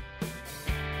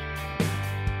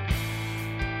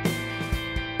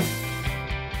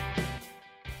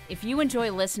 If you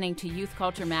enjoy listening to Youth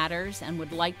Culture Matters and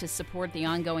would like to support the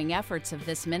ongoing efforts of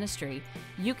this ministry,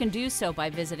 you can do so by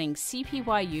visiting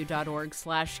cpyu.org/giving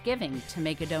to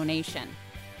make a donation.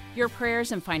 Your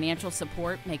prayers and financial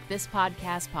support make this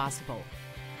podcast possible.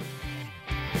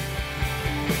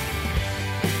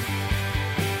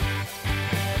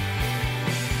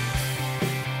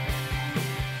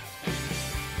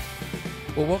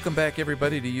 Well, welcome back,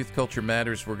 everybody, to Youth Culture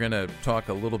Matters. We're going to talk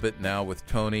a little bit now with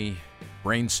Tony,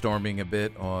 brainstorming a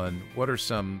bit on what are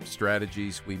some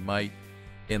strategies we might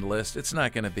enlist. It's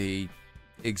not going to be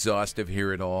exhaustive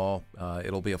here at all.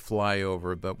 It'll be a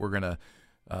flyover, but we're going to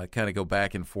kind of go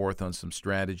back and forth on some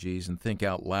strategies and think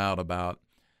out loud about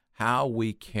how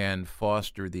we can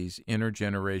foster these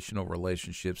intergenerational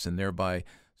relationships and thereby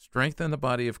strengthen the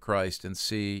body of Christ and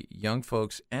see young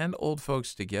folks and old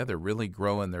folks together really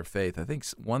grow in their faith. I think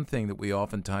one thing that we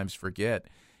oftentimes forget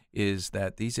is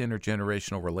that these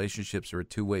intergenerational relationships are a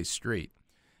two-way street.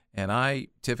 And I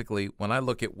typically, when I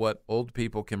look at what old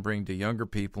people can bring to younger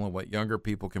people and what younger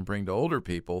people can bring to older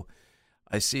people,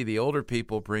 I see the older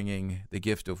people bringing the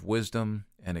gift of wisdom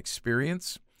and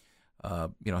experience,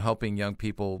 helping young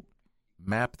people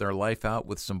map their life out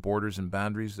with some borders and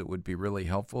boundaries that would be really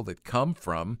helpful, that come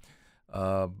from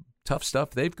tough stuff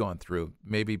they've gone through,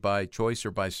 maybe by choice or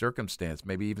by circumstance,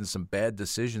 maybe even some bad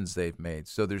decisions they've made.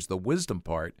 So there's the wisdom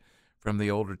part from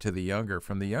the older to the younger.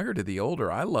 From the younger to the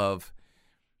older, I love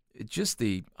just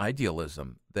the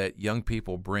idealism that young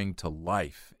people bring to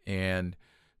life, and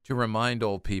to remind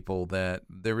old people that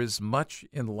there is much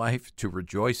in life to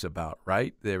rejoice about,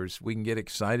 right? We can get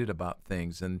excited about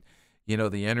things and,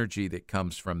 the energy that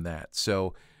comes from that.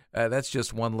 So that's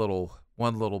just one little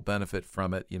benefit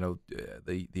from it,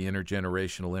 the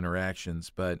intergenerational interactions.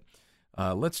 But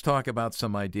Let's talk about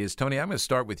some ideas. Tony, I'm going to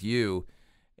start with you.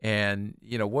 And,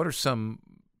 what are some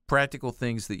practical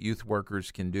things that youth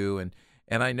workers can do?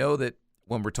 And I know that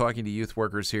when we're talking to youth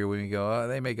workers here,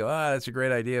 they may go, that's a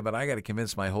great idea, but I got to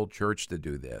convince my whole church to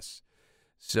do this.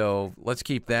 So let's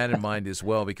keep that in mind as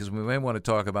well, because we may want to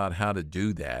talk about how to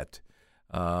do that.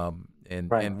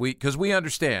 And because we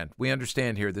understand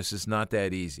here, this is not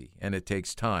that easy, and it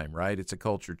takes time, right? It's a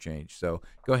culture change. So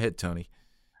go ahead, Tony.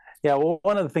 Yeah, well,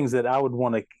 one of the things that I would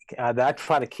want to, that I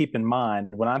try to keep in mind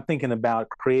when I'm thinking about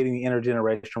creating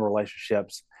intergenerational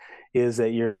relationships is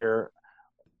that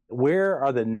where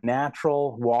are the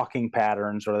natural walking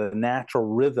patterns or the natural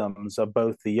rhythms of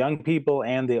both the young people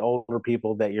and the older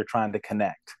people that you're trying to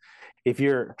connect? If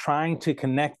you're trying to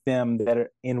connect them that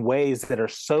are in ways that are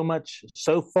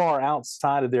so far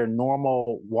outside of their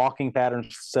normal walking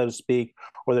patterns, so to speak,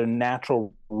 or their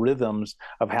natural rhythms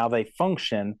of how they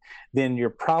function, then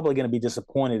you're probably going to be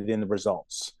disappointed in the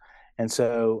results. And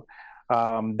so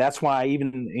that's why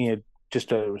even, just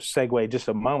to segue just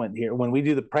a moment here, when we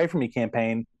do the Pray For Me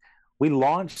campaign, we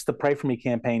launch the Pray For Me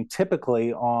campaign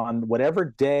typically on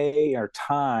whatever day or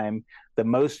time the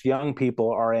most young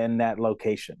people are in that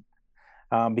location.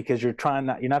 Because they're kind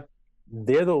of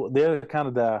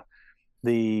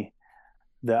the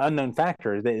unknown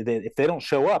factor. If they don't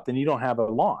show up, then you don't have a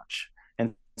launch.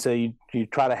 And so you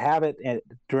try to have it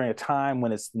during a time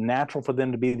when it's natural for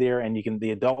them to be there, and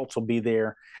the adults will be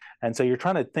there. And so you're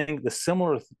trying to think the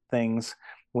similar things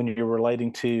when you're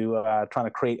relating to trying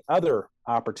to create other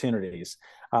opportunities.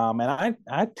 And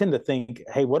I tend to think,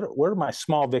 hey, what are my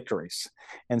small victories?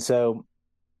 And so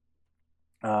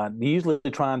usually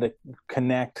trying to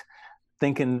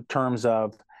think in terms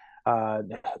of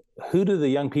who do the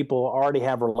young people already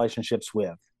have relationships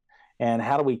with, and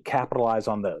how do we capitalize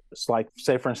on those? Like,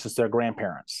 say, for instance, their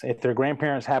grandparents. If their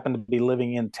grandparents happen to be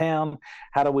living in town,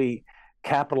 how do we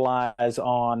capitalize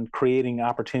on creating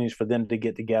opportunities for them to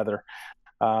get together?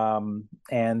 And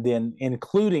then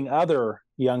including other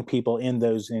young people in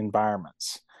those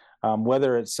environments,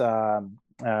 whether it's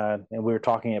and we were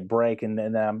talking at break, and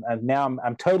now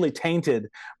I'm totally tainted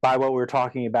by what we were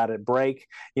talking about at break.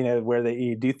 Where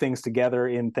you do things together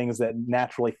in things that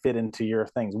naturally fit into your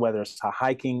things, whether it's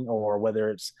hiking or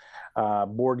whether it's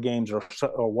board games or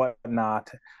whatnot.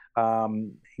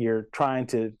 You're trying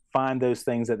to find those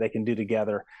things that they can do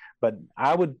together. But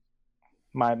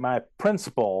my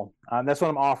principle, that's what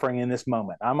I'm offering in this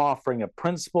moment. I'm offering a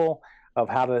principle of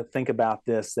how to think about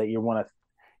this, that you want to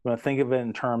think of it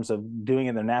in terms of doing it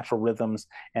in their natural rhythms,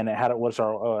 and what's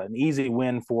an easy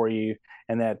win for you,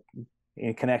 and that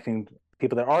in connecting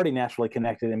people that are already naturally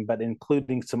connected, but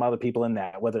including some other people in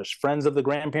that, whether it's friends of the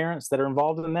grandparents that are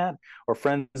involved in that, or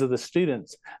friends of the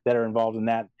students that are involved in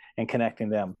that, and connecting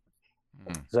them.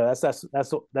 So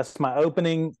that's my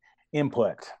opening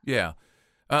input. Yeah.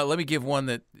 Let me give one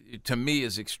that to me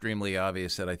is extremely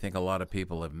obvious that I think a lot of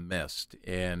people have missed,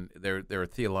 and there are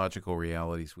theological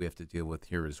realities we have to deal with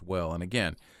here as well. And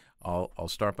again, I'll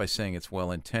start by saying it's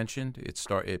well intentioned.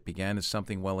 It began as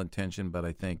something well intentioned, but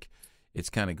I think it's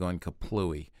kind of gone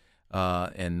kaplooey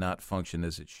and not function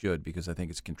as it should, because I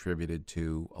think it's contributed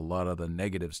to a lot of the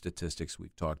negative statistics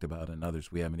we've talked about and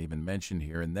others we haven't even mentioned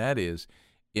here, and that is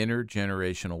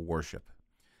intergenerational worship.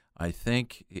 I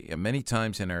think many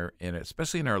times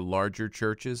especially in our larger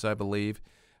churches, I believe,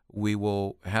 we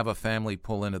will have a family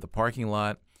pull into the parking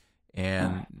lot,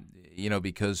 and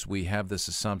because we have this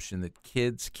assumption that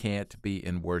kids can't be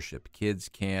in worship. Kids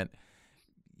can't.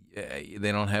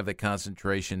 They don't have the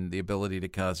concentration, the ability to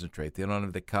concentrate. They don't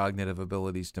have the cognitive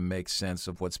abilities to make sense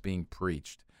of what's being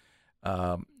preached.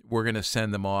 We're going to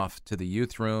send them off to the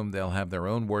youth room. They'll have their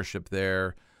own worship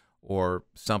there, or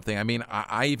something. I mean,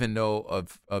 I even know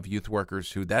of youth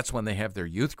workers who that's when they have their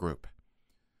youth group,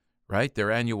 right? Their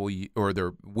annual or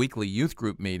their weekly youth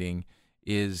group meeting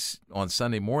is on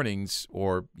Sunday mornings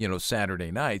or, Saturday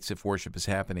nights if worship is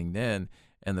happening then,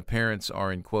 and the parents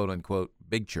are in quote unquote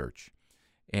big church.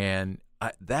 And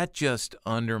that just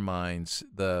undermines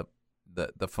the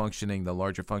functioning, the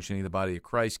larger functioning of the body of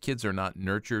Christ. Kids are not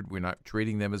nurtured. We're not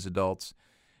treating them as adults.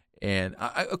 And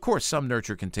of course, some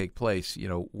nurture can take place,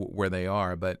 where they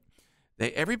are, but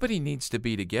everybody needs to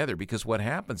be together, because what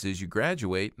happens is you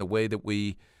graduate, and the way that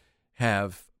we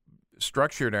have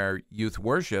structured our youth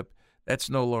worship, that's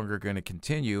no longer going to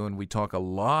continue. And we talk a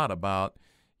lot about,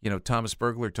 Thomas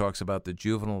Bergler talks about the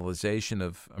juvenilization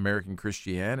of American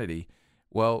Christianity.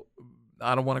 Well,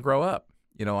 I don't want to grow up.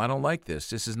 I don't like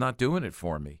this. This is not doing it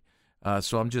for me.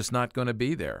 So I'm just not going to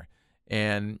be there.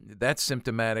 And that's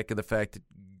symptomatic of the fact that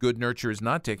good nurture is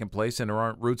not taking place, and there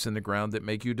aren't roots in the ground that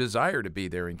make you desire to be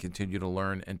there and continue to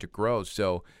learn and to grow.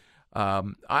 So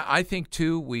I think,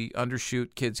 too, we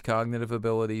undershoot kids' cognitive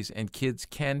abilities, and kids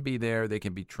can be there. They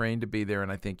can be trained to be there,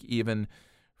 and I think even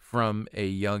from a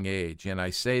young age. And I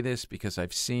say this because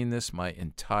I've seen this my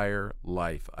entire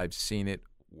life. I've seen it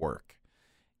work.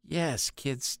 Yes,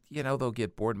 kids, they'll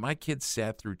get bored. My kids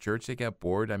sat through church. They got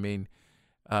bored. I mean,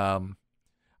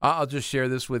 I'll just share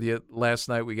this with you. Last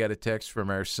night we got a text from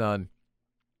our son.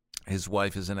 His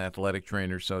wife is an athletic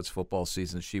trainer, so it's football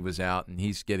season. She was out, and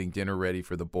he's getting dinner ready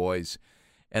for the boys.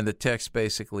 And the text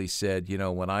basically said,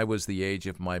 when I was the age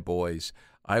of my boys,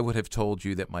 I would have told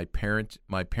you that my parents'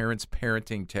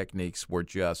 parenting techniques were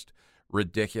just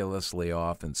ridiculously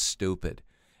off and stupid.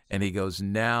 And he goes,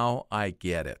 now I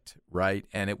get it, right?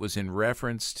 And it was in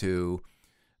reference to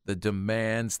the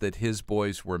demands that his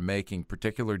boys were making,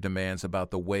 particular demands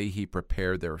about the way he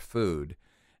prepared their food,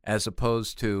 as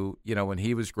opposed to, when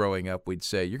he was growing up, we'd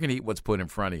say, you're going to eat what's put in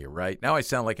front of you, right? Now I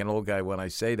sound like an old guy when I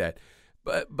say that.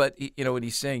 But what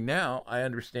he's saying now, I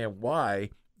understand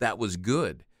why that was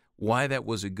good, why that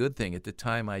was a good thing. At the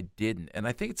time, I didn't. And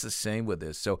I think it's the same with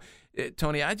this. So,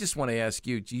 Tony, I just want to ask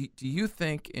you, do you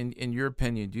think, in your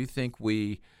opinion, do you think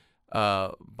we,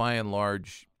 by and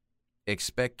large,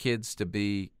 expect kids to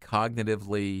be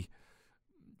cognitively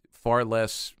far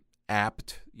less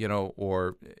apt,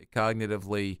 or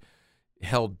cognitively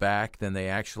held back than they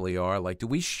actually are? Like, do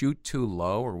we shoot too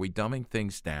low? Are we dumbing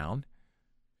things down?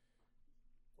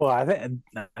 Well,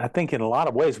 I think in a lot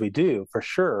of ways we do, for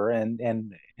sure,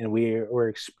 and we're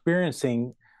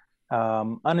experiencing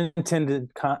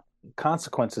unintended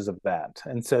consequences of that,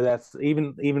 and so that's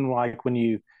even like when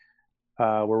you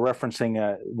we're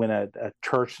referencing when a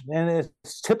church, and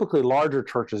it's typically larger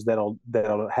churches that'll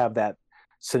have that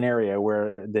scenario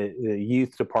where the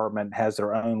youth department has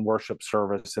their own worship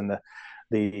service, and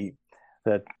the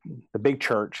big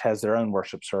church has their own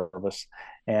worship service,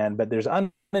 but there's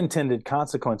unintended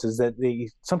consequences that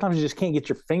sometimes you just can't get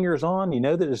your fingers on.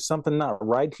 That there's something not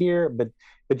right here, but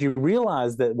you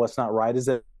realize that what's not right is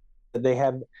that they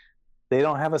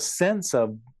don't have a sense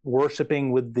of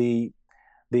worshiping with the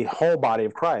whole body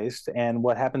of Christ. And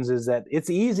what happens is that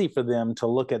it's easy for them to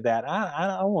look at that. I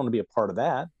don't want to be a part of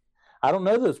that. I don't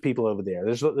know those people over there.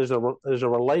 There's a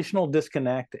relational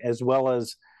disconnect, as well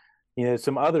as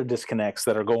some other disconnects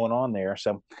that are going on there.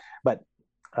 So, but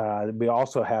we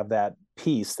also have that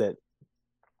piece that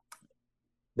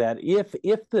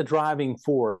if the driving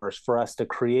force for us to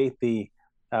create the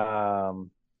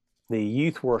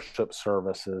youth worship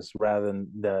services rather than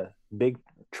the big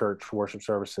church worship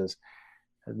services,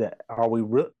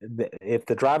 if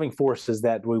the driving force is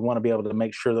that we want to be able to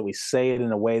make sure that we say it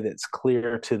in a way that's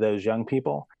clear to those young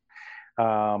people,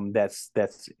 let's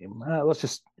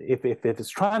just, if it's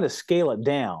trying to scale it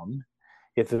down,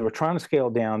 if we're trying to scale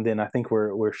it down, then I think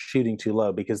we're shooting too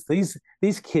low, because these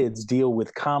kids deal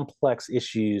with complex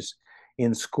issues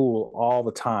in school all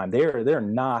the time. They're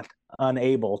not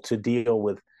unable to deal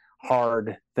with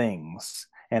hard things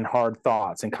and hard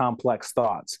thoughts and complex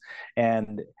thoughts.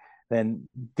 And then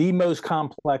the most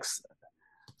complex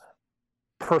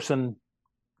person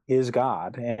is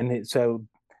God. And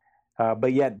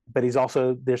but he's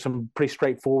also, there's some pretty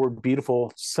straightforward,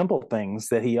 beautiful, simple things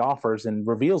that he offers and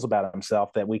reveals about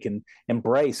himself that we can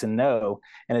embrace and know.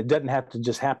 And it doesn't have to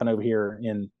just happen over here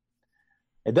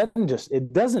it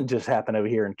doesn't just happen over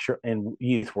here in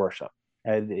youth worship.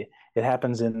 It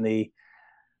happens in the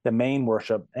main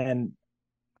worship. And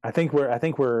I think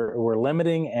we're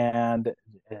limiting and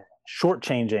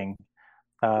shortchanging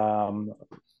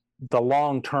the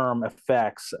long-term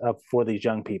effects for these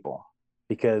young people,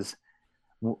 because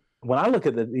when I look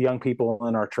at the young people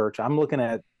in our church, I'm looking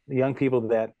at the young people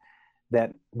that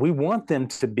we want them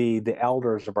to be the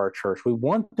elders of our church. We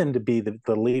want them to be the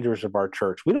leaders of our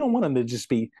church. We don't want them to just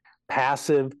be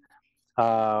passive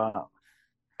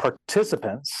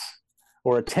participants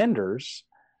or attenders.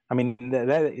 I mean,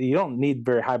 that you don't need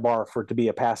very high bar for it to be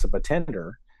a passive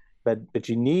attender, but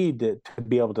you need to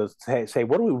be able to say,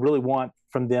 what do we really want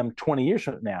from them 20 years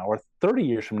from now or 30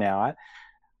 years from now?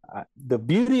 The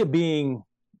beauty of being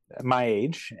my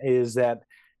age is that,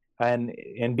 and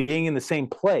being in the same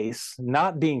place,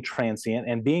 not being transient,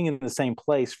 and being in the same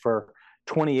place for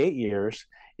 28 years,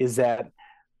 is that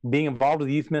being involved with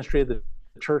the youth ministry of the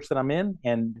church that I'm in,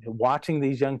 and watching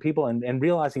these young people and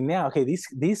realizing now, okay,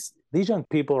 these young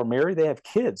people are married, they have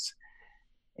kids.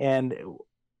 And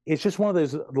it's just one of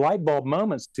those light bulb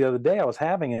moments the other day I was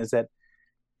having, is that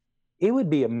it would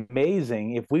be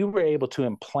amazing if we were able to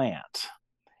implant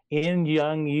in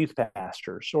young youth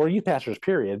pastors, or youth pastors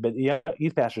period, but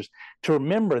youth pastors, to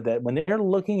remember that when they're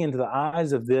looking into the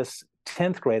eyes of this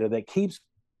 10th grader that keeps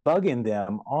bugging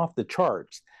them off the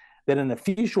charts, that in a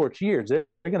few short years they're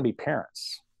going to be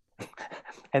parents,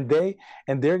 and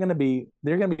they're going to be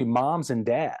moms and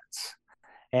dads.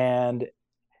 And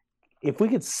if we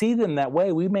could see them that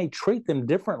way, we may treat them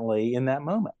differently in that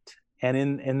moment and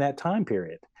in that time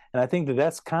period. And I think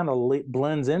that's kind of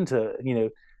blends into,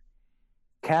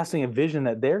 casting a vision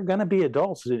that they're going to be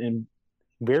adults in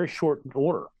very short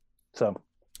order. So,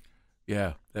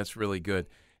 yeah, that's really good.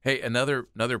 Hey, another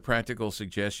practical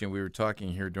suggestion. We were talking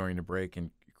here during the break, and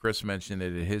Chris mentioned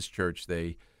it at his church.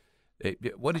 They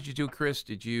what did you do, Chris?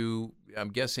 I'm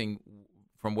guessing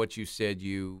from what you said,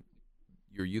 your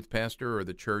youth pastor or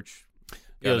the church?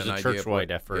 It was a church-wide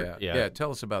effort. Yeah,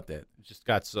 tell us about that. Just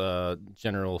got a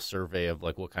general survey of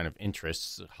like what kind of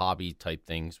interests, hobby type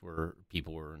things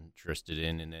people were interested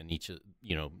in, and then each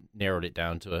narrowed it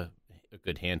down to a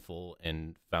good handful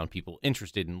and found people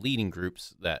interested in leading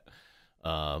groups that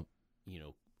of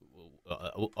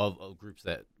groups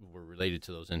that were related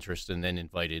to those interests, and then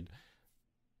invited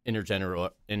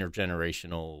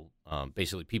intergenerational,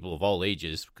 basically people of all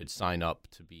ages could sign up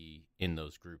to be in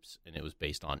those groups, and it was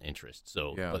based on interest.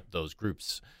 So, but those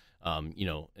groups,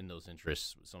 in those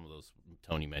interests, some of those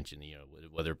Tony mentioned,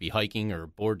 whether it be hiking or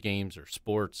board games or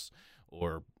sports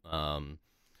or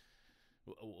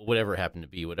whatever it happened to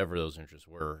be, whatever those interests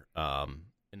were,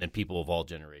 and then people of all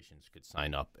generations could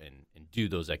sign up and do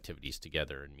those activities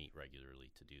together and meet regularly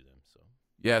to do them. So.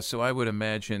 Yeah, so I would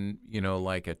imagine,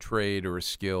 like a trade or a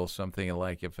skill, something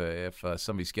like if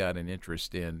somebody's got an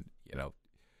interest in,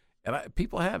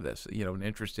 people have this, an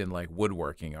interest in like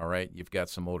woodworking, all right? You've got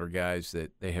some older guys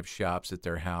that they have shops at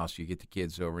their house. You get the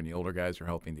kids over, and the older guys are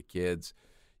helping the kids.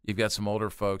 You've got some older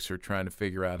folks who are trying to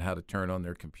figure out how to turn on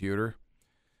their computer.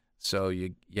 So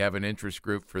you have an interest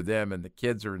group for them, and the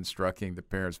kids are instructing the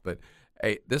parents. But,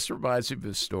 hey, this reminds me of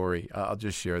a story. I'll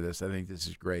just share this. I think this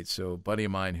is great. So a buddy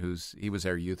of mine he was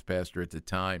our youth pastor at the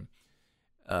time,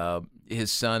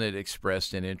 his son had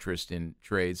expressed an interest in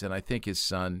trades, and I think his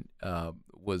son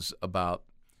was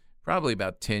probably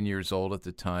about 10 years old at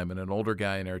the time, and an older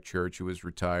guy in our church who was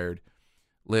retired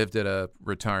lived at a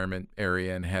retirement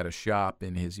area and had a shop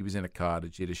he was in a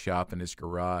cottage. He had a shop in his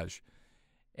garage.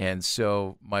 And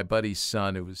so my buddy's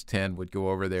son, who was 10, would go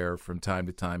over there from time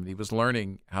to time, and he was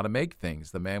learning how to make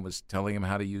things. The man was telling him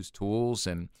how to use tools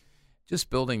and just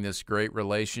building this great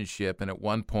relationship. And at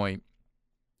one point,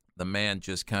 the man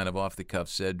just kind of off the cuff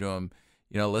said to him,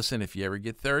 listen, if you ever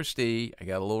get thirsty, I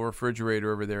got a little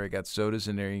refrigerator over there. I got sodas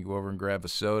in there. You can go over and grab a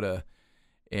soda.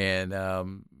 And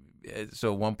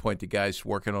so at one point, the guy's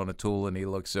working on a tool, and he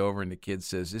looks over, and the kid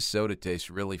says, this soda tastes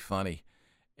really funny.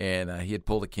 And he had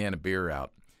pulled a can of beer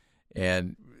out.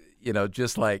 And,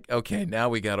 just like, okay, now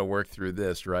we got to work through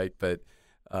this, right? But,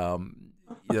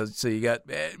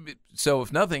 so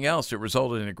if nothing else, it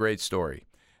resulted in a great story.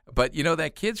 But,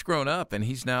 that kid's grown up, and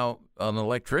he's now an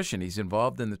electrician. He's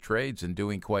involved in the trades and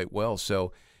doing quite well.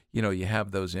 So, you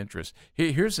have those interests.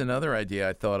 Here's another idea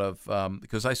I thought of,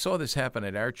 because I saw this happen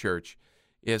at our church.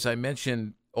 As I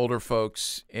mentioned, older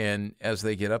folks, and as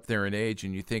they get up there in age,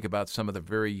 and you think about some of the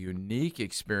very unique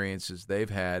experiences they've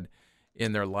had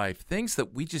in their life, things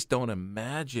that we just don't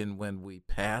imagine when we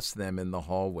pass them in the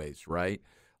hallways, right?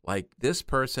 Like, this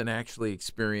person actually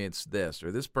experienced this, or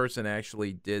this person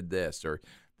actually did this, or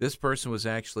this person was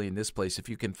actually in this place. If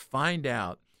you can find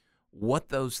out what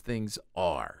those things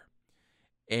are.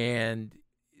 And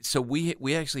so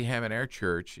we actually have in our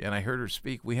church, and I heard her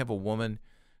speak, we have a woman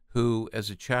who, as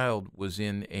a child, was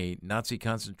in a Nazi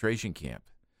concentration camp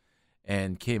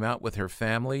and came out with her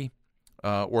family,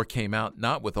 or came out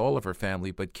not with all of her family,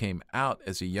 but came out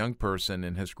as a young person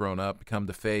and has grown up, come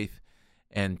to faith,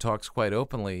 and talks quite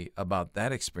openly about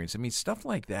that experience. I mean, stuff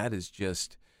like that is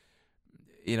just,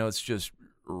 it's just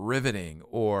riveting.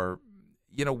 Or,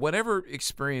 whatever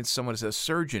experience someone is, a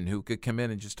surgeon who could come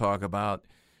in and just talk about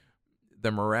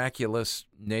the miraculous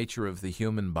nature of the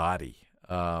human body.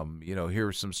 Here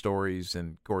are some stories,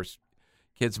 and of course,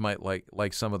 kids might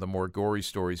like some of the more gory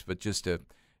stories, but just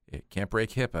can't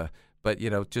break HIPAA. But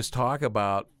just talk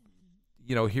about,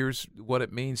 here's what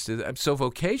it means to. So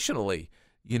vocationally,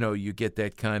 you get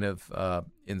that kind of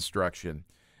instruction.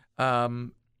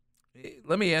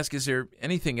 Let me ask: is there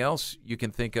anything else you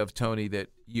can think of, Tony, that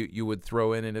you would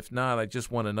throw in? And if not, I just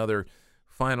want another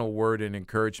final word and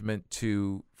encouragement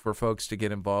for folks to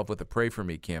get involved with the Pray For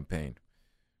Me campaign.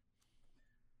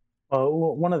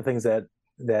 Well, one of the things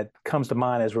that comes to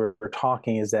mind as we're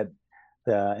talking is that,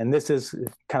 and this is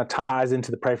kind of ties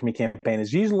into the Pray For Me campaign,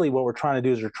 is usually what we're trying to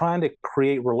do is we're trying to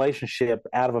create relationship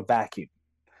out of a vacuum.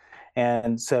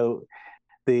 And so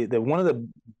the one of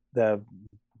the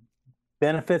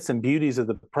benefits and beauties of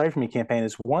the Pray For Me campaign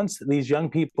is once these young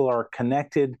people are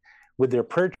connected with their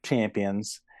prayer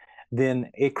champions,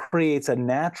 then it creates a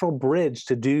natural bridge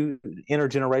to do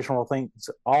intergenerational things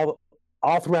all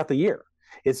throughout the year.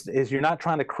 It's you're not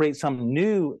trying to create some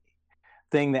new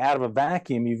thing out of a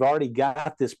vacuum. You've already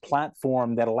got this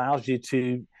platform that allows you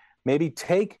to maybe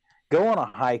go on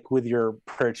a hike with your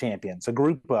prayer champions, a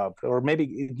group of, or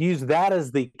maybe use that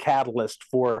as the catalyst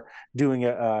for doing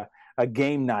a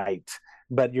game night.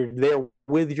 But you're there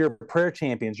with your prayer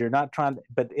champions. You're not trying,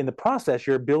 but in the process,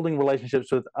 you're building relationships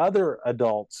with other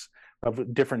adults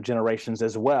of different generations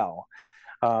as well,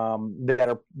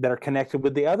 that are connected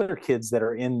with the other kids that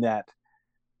are in that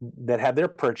have their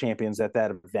prayer champions at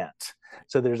that event.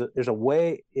 So there's a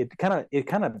way it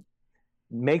kind of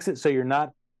makes it so you're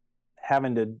not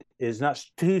is not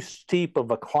too steep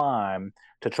of a climb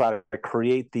to try to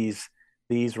create these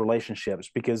relationships,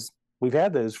 because we've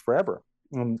had those forever.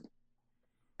 And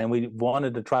we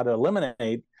wanted to try to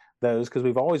eliminate those because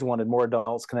we've always wanted more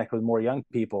adults connected with more young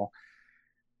people.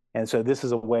 And so this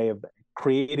is a way of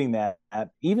creating that,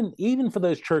 even for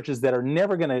those churches that are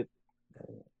never going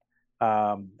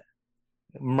to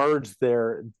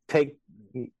take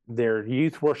their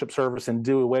youth worship service and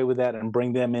do away with that and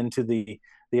bring them into the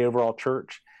overall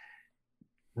church.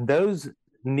 Those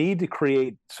need to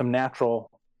create some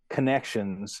natural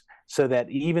connections so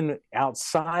that even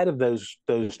outside of those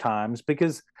times,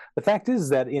 because the fact is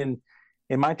that in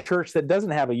my church that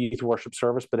doesn't have a youth worship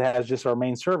service but has just our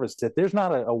main service, that there's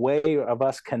not a way of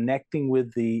us connecting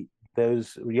with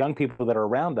those young people that are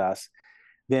around us,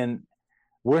 then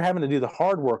we're having to do the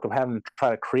hard work of having to try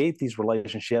to create these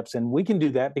relationships. And we can do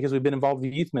that because we've been involved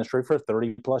in youth ministry for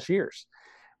 30 plus years.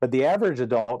 But the average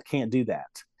adult can't do that.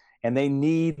 And they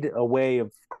need a way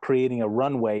of creating a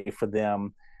runway for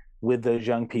them with those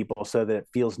young people so that it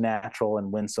feels natural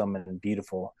and winsome and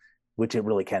beautiful, which it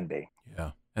really can be.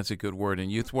 Yeah, that's a good word.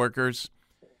 And youth workers,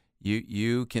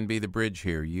 you can be the bridge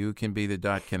here. You can be the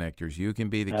dot connectors. You can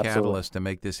be the catalyst to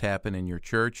make this happen in your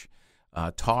church.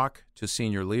 Talk to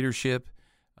senior leadership.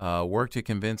 Work to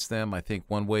convince them. I think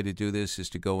one way to do this is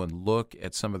to go and look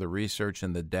at some of the research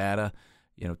and the data.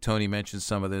 You know, Tony mentioned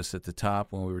some of this at the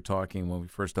top when we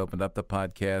first opened up the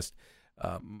podcast.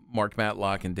 Mark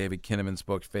Matlock and David Kinnaman's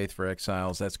book, Faith for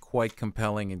Exiles, that's quite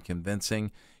compelling and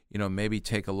convincing. You know, maybe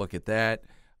take a look at that.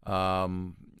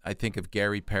 I think of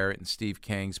Gary Parrott and Steve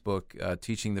Kang's book,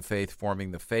 Teaching the Faith, Forming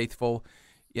the Faithful.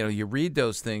 You know, you read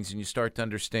those things and you start to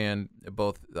understand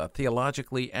both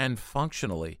theologically and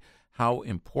functionally how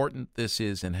important this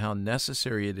is and how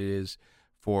necessary it is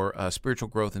for spiritual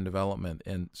growth and development.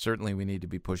 And certainly we need to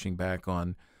be pushing back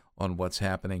on what's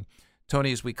happening.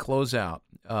 Tony, as we close out,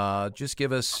 just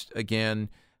give us, again,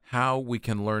 how we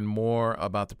can learn more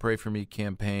about the Pray For Me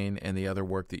campaign and the other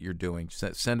work that you're doing.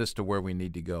 Send us to where we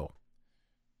need to go.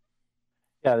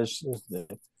 Yeah,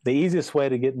 the easiest way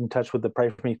to get in touch with the Pray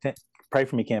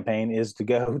For Me campaign is to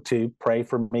go to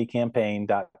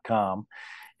prayformecampaign.com.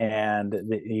 And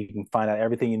you can find out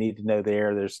everything you need to know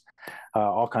there. There's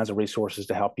all kinds of resources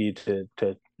to help you to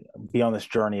be on this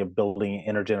journey of building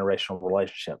intergenerational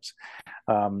relationships.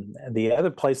 The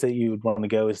other place that you would want to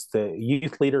go is the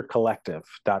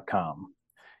youthleadercollective.com.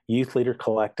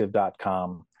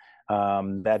 Youthleadercollective.com.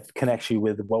 That connects you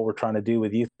with what we're trying to do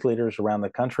with youth leaders around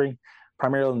the country,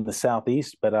 primarily in the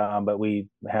Southeast, but we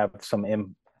have some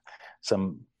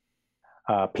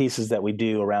pieces that we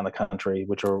do around the country,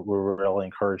 which we're really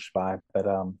encouraged by. But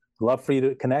love for you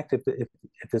to connect if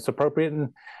it's appropriate and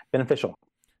beneficial.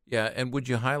 Yeah, and would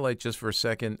you highlight just for a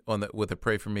second with the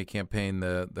Pray For Me campaign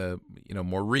the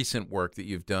more recent work that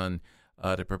you've done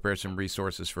to prepare some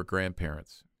resources for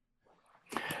grandparents?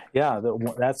 Yeah,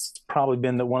 that's probably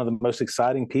been one of the most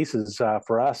exciting pieces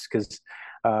for us, because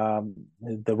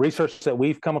the research that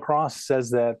we've come across says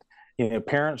that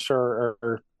parents are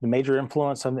the major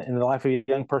influence in the life of a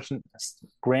young person.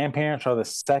 Grandparents are the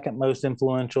second most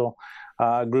influential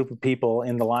group of people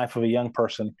in the life of a young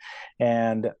person.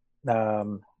 And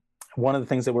one of the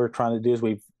things that we're trying to do is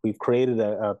we've created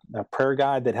a prayer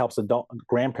guide that helps adult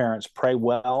grandparents pray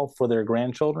well for their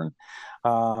grandchildren,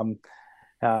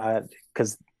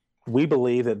 because we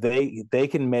believe that they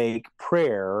can make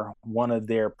prayer one of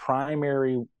their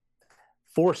primary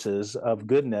forces of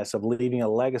goodness, of leaving a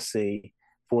legacy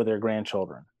for their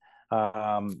grandchildren.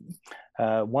 One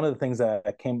of the things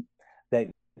that came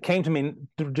to me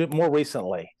more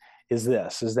recently is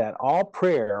that all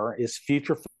prayer is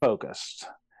future focused.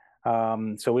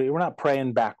 So we're not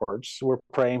praying backwards, we're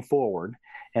praying forward.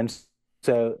 And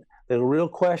so the real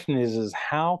question is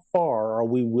how far are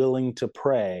we willing to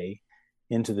pray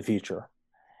into the future?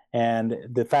 And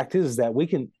the fact is that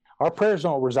our prayers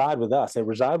don't reside with us. They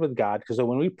reside with God, because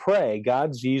when we pray,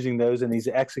 God's using those and he's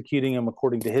executing them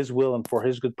according to his will and for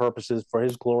his good purposes, for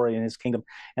his glory and his kingdom,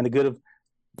 and the good of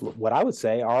what I would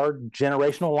say our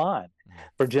generational line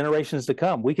for generations to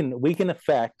come. We can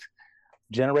affect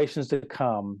generations to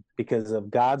come because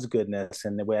of God's goodness,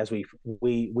 and as we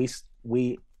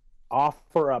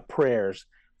offer up prayers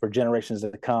for generations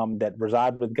to come that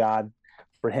reside with God,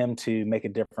 for him to make a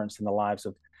difference in the lives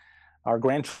of our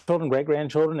grandchildren,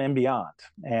 great-grandchildren, and beyond.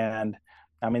 And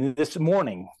I mean, this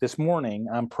morning,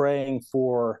 I'm praying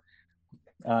for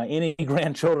any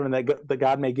grandchildren that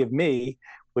God may give me,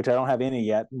 which I don't have any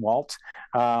yet, Walt.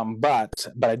 But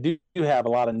I do have a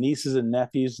lot of nieces and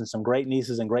nephews, and some great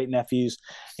nieces and great nephews.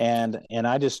 And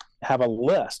I just have a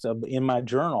list in my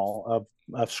journal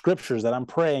of scriptures that I'm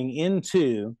praying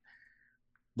into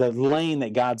the lane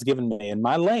that God's given me. And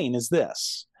my lane is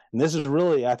this. And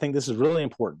I think this is really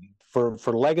important for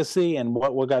legacy and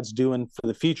what God's doing for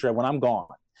the future when I'm gone,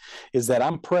 is that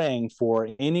I'm praying for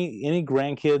any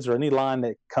grandkids or any line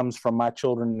that comes from my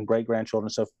children and great-grandchildren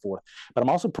and so forth. But I'm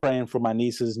also praying for my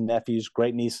nieces and nephews,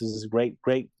 great-nieces,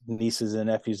 great-great-nieces and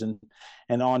nephews,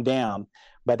 and on down.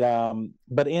 But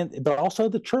also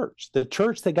the church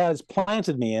that God has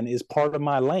planted me in is part of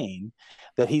my lane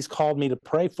that he's called me to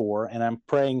pray for. And I'm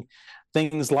praying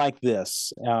things like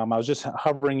this. I was just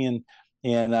hovering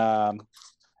in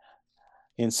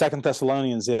 2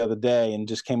 Thessalonians the other day, and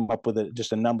just came up with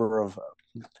just a number of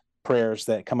prayers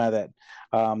that come out of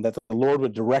that, that the Lord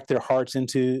would direct their hearts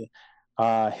into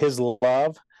his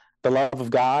love, the love of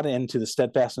God, and to the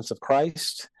steadfastness of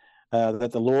Christ,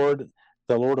 that the Lord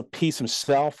of peace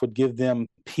himself would give them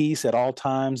peace at all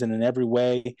times and in every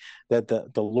way, that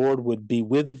the Lord would be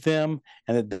with them,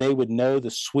 and that they would know the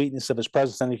sweetness of his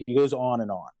presence. And he goes on and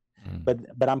on.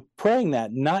 But I'm praying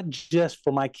that not just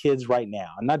for my kids right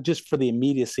now, and not just for the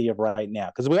immediacy of right now,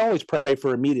 because we always pray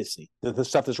for immediacy, the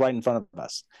stuff that's right in front of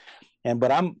us.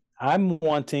 But I'm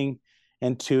wanting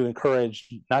and to encourage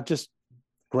not just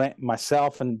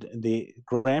myself and the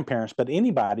grandparents, but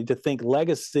anybody to think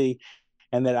legacy,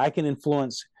 and that I can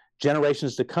influence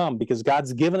generations to come, because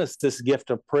God's given us this gift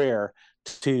of prayer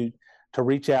to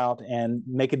reach out and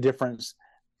make a difference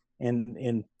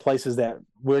in places that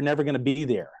we're never going to be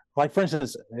there. Like, for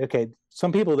instance, okay,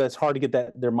 some people, that's hard to get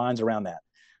their minds around that.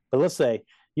 But let's say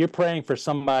you're praying for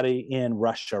somebody in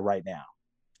Russia right now,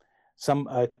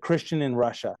 a Christian in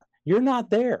Russia. You're not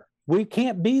there. We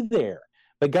can't be there.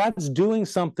 But God's doing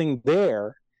something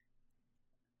there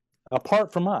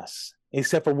apart from us,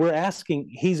 except for we're asking.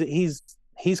 He's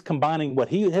combining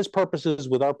his purposes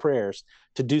with our prayers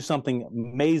to do something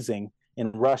amazing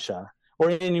in Russia or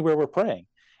anywhere we're praying.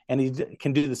 And he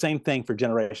can do the same thing for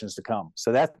generations to come.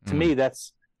 So that, to me,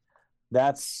 that's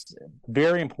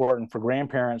very important for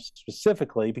grandparents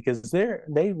specifically, because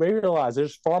they realize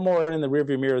there's far more in the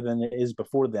rearview mirror than there is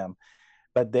before them,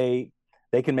 but they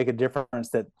can make a difference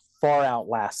that far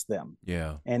outlasts them.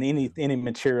 Yeah. And any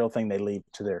material thing they leave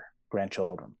to their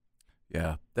grandchildren.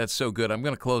 Yeah, that's so good. I'm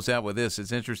going to close out with this.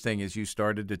 It's interesting, as you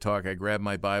started to talk, I grabbed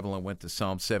my Bible and went to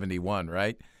Psalm 71,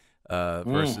 right?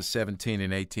 Verses 17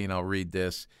 and 18, I'll read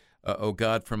this. O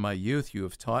God, from my youth you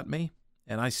have taught me,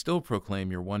 and I still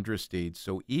proclaim your wondrous deeds.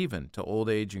 So even to old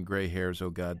age and gray hairs, O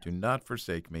God, do not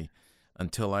forsake me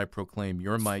until I proclaim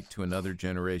your might to another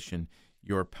generation,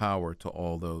 your power to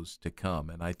all those to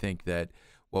come. And I think that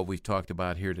what we've talked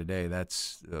about here today,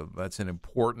 that's an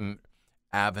important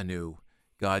avenue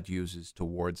God uses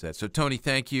towards that. So, Tony,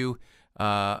 thank you.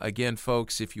 Again,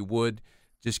 folks, if you would,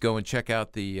 just go and check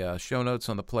out the show notes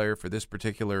on the player for this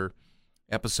particular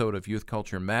episode of Youth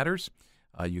Culture Matters.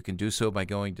 You can do so by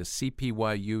going to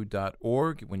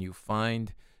cpyu.org. When you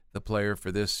find the player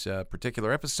for this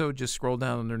particular episode, just scroll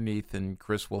down underneath, and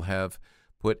Chris will have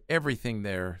put everything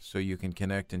there so you can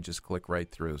connect and just click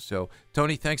right through. So,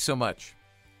 Tony, thanks so much.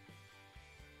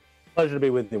 Pleasure to be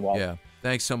with you, Walt. Yeah,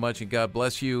 thanks so much, and God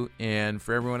bless you. And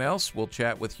for everyone else, we'll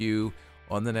chat with you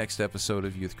on the next episode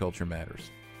of Youth Culture Matters.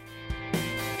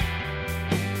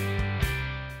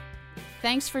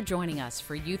 Thanks for joining us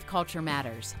for Youth Culture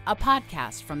Matters, a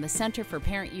podcast from the Center for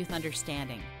Parent-Youth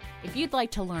Understanding. If you'd like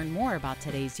to learn more about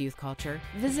today's youth culture,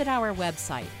 visit our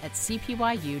website at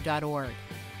cpyu.org.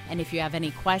 And if you have any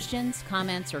questions,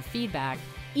 comments, or feedback,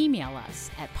 email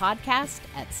us at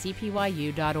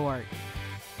podcast@cpyu.org.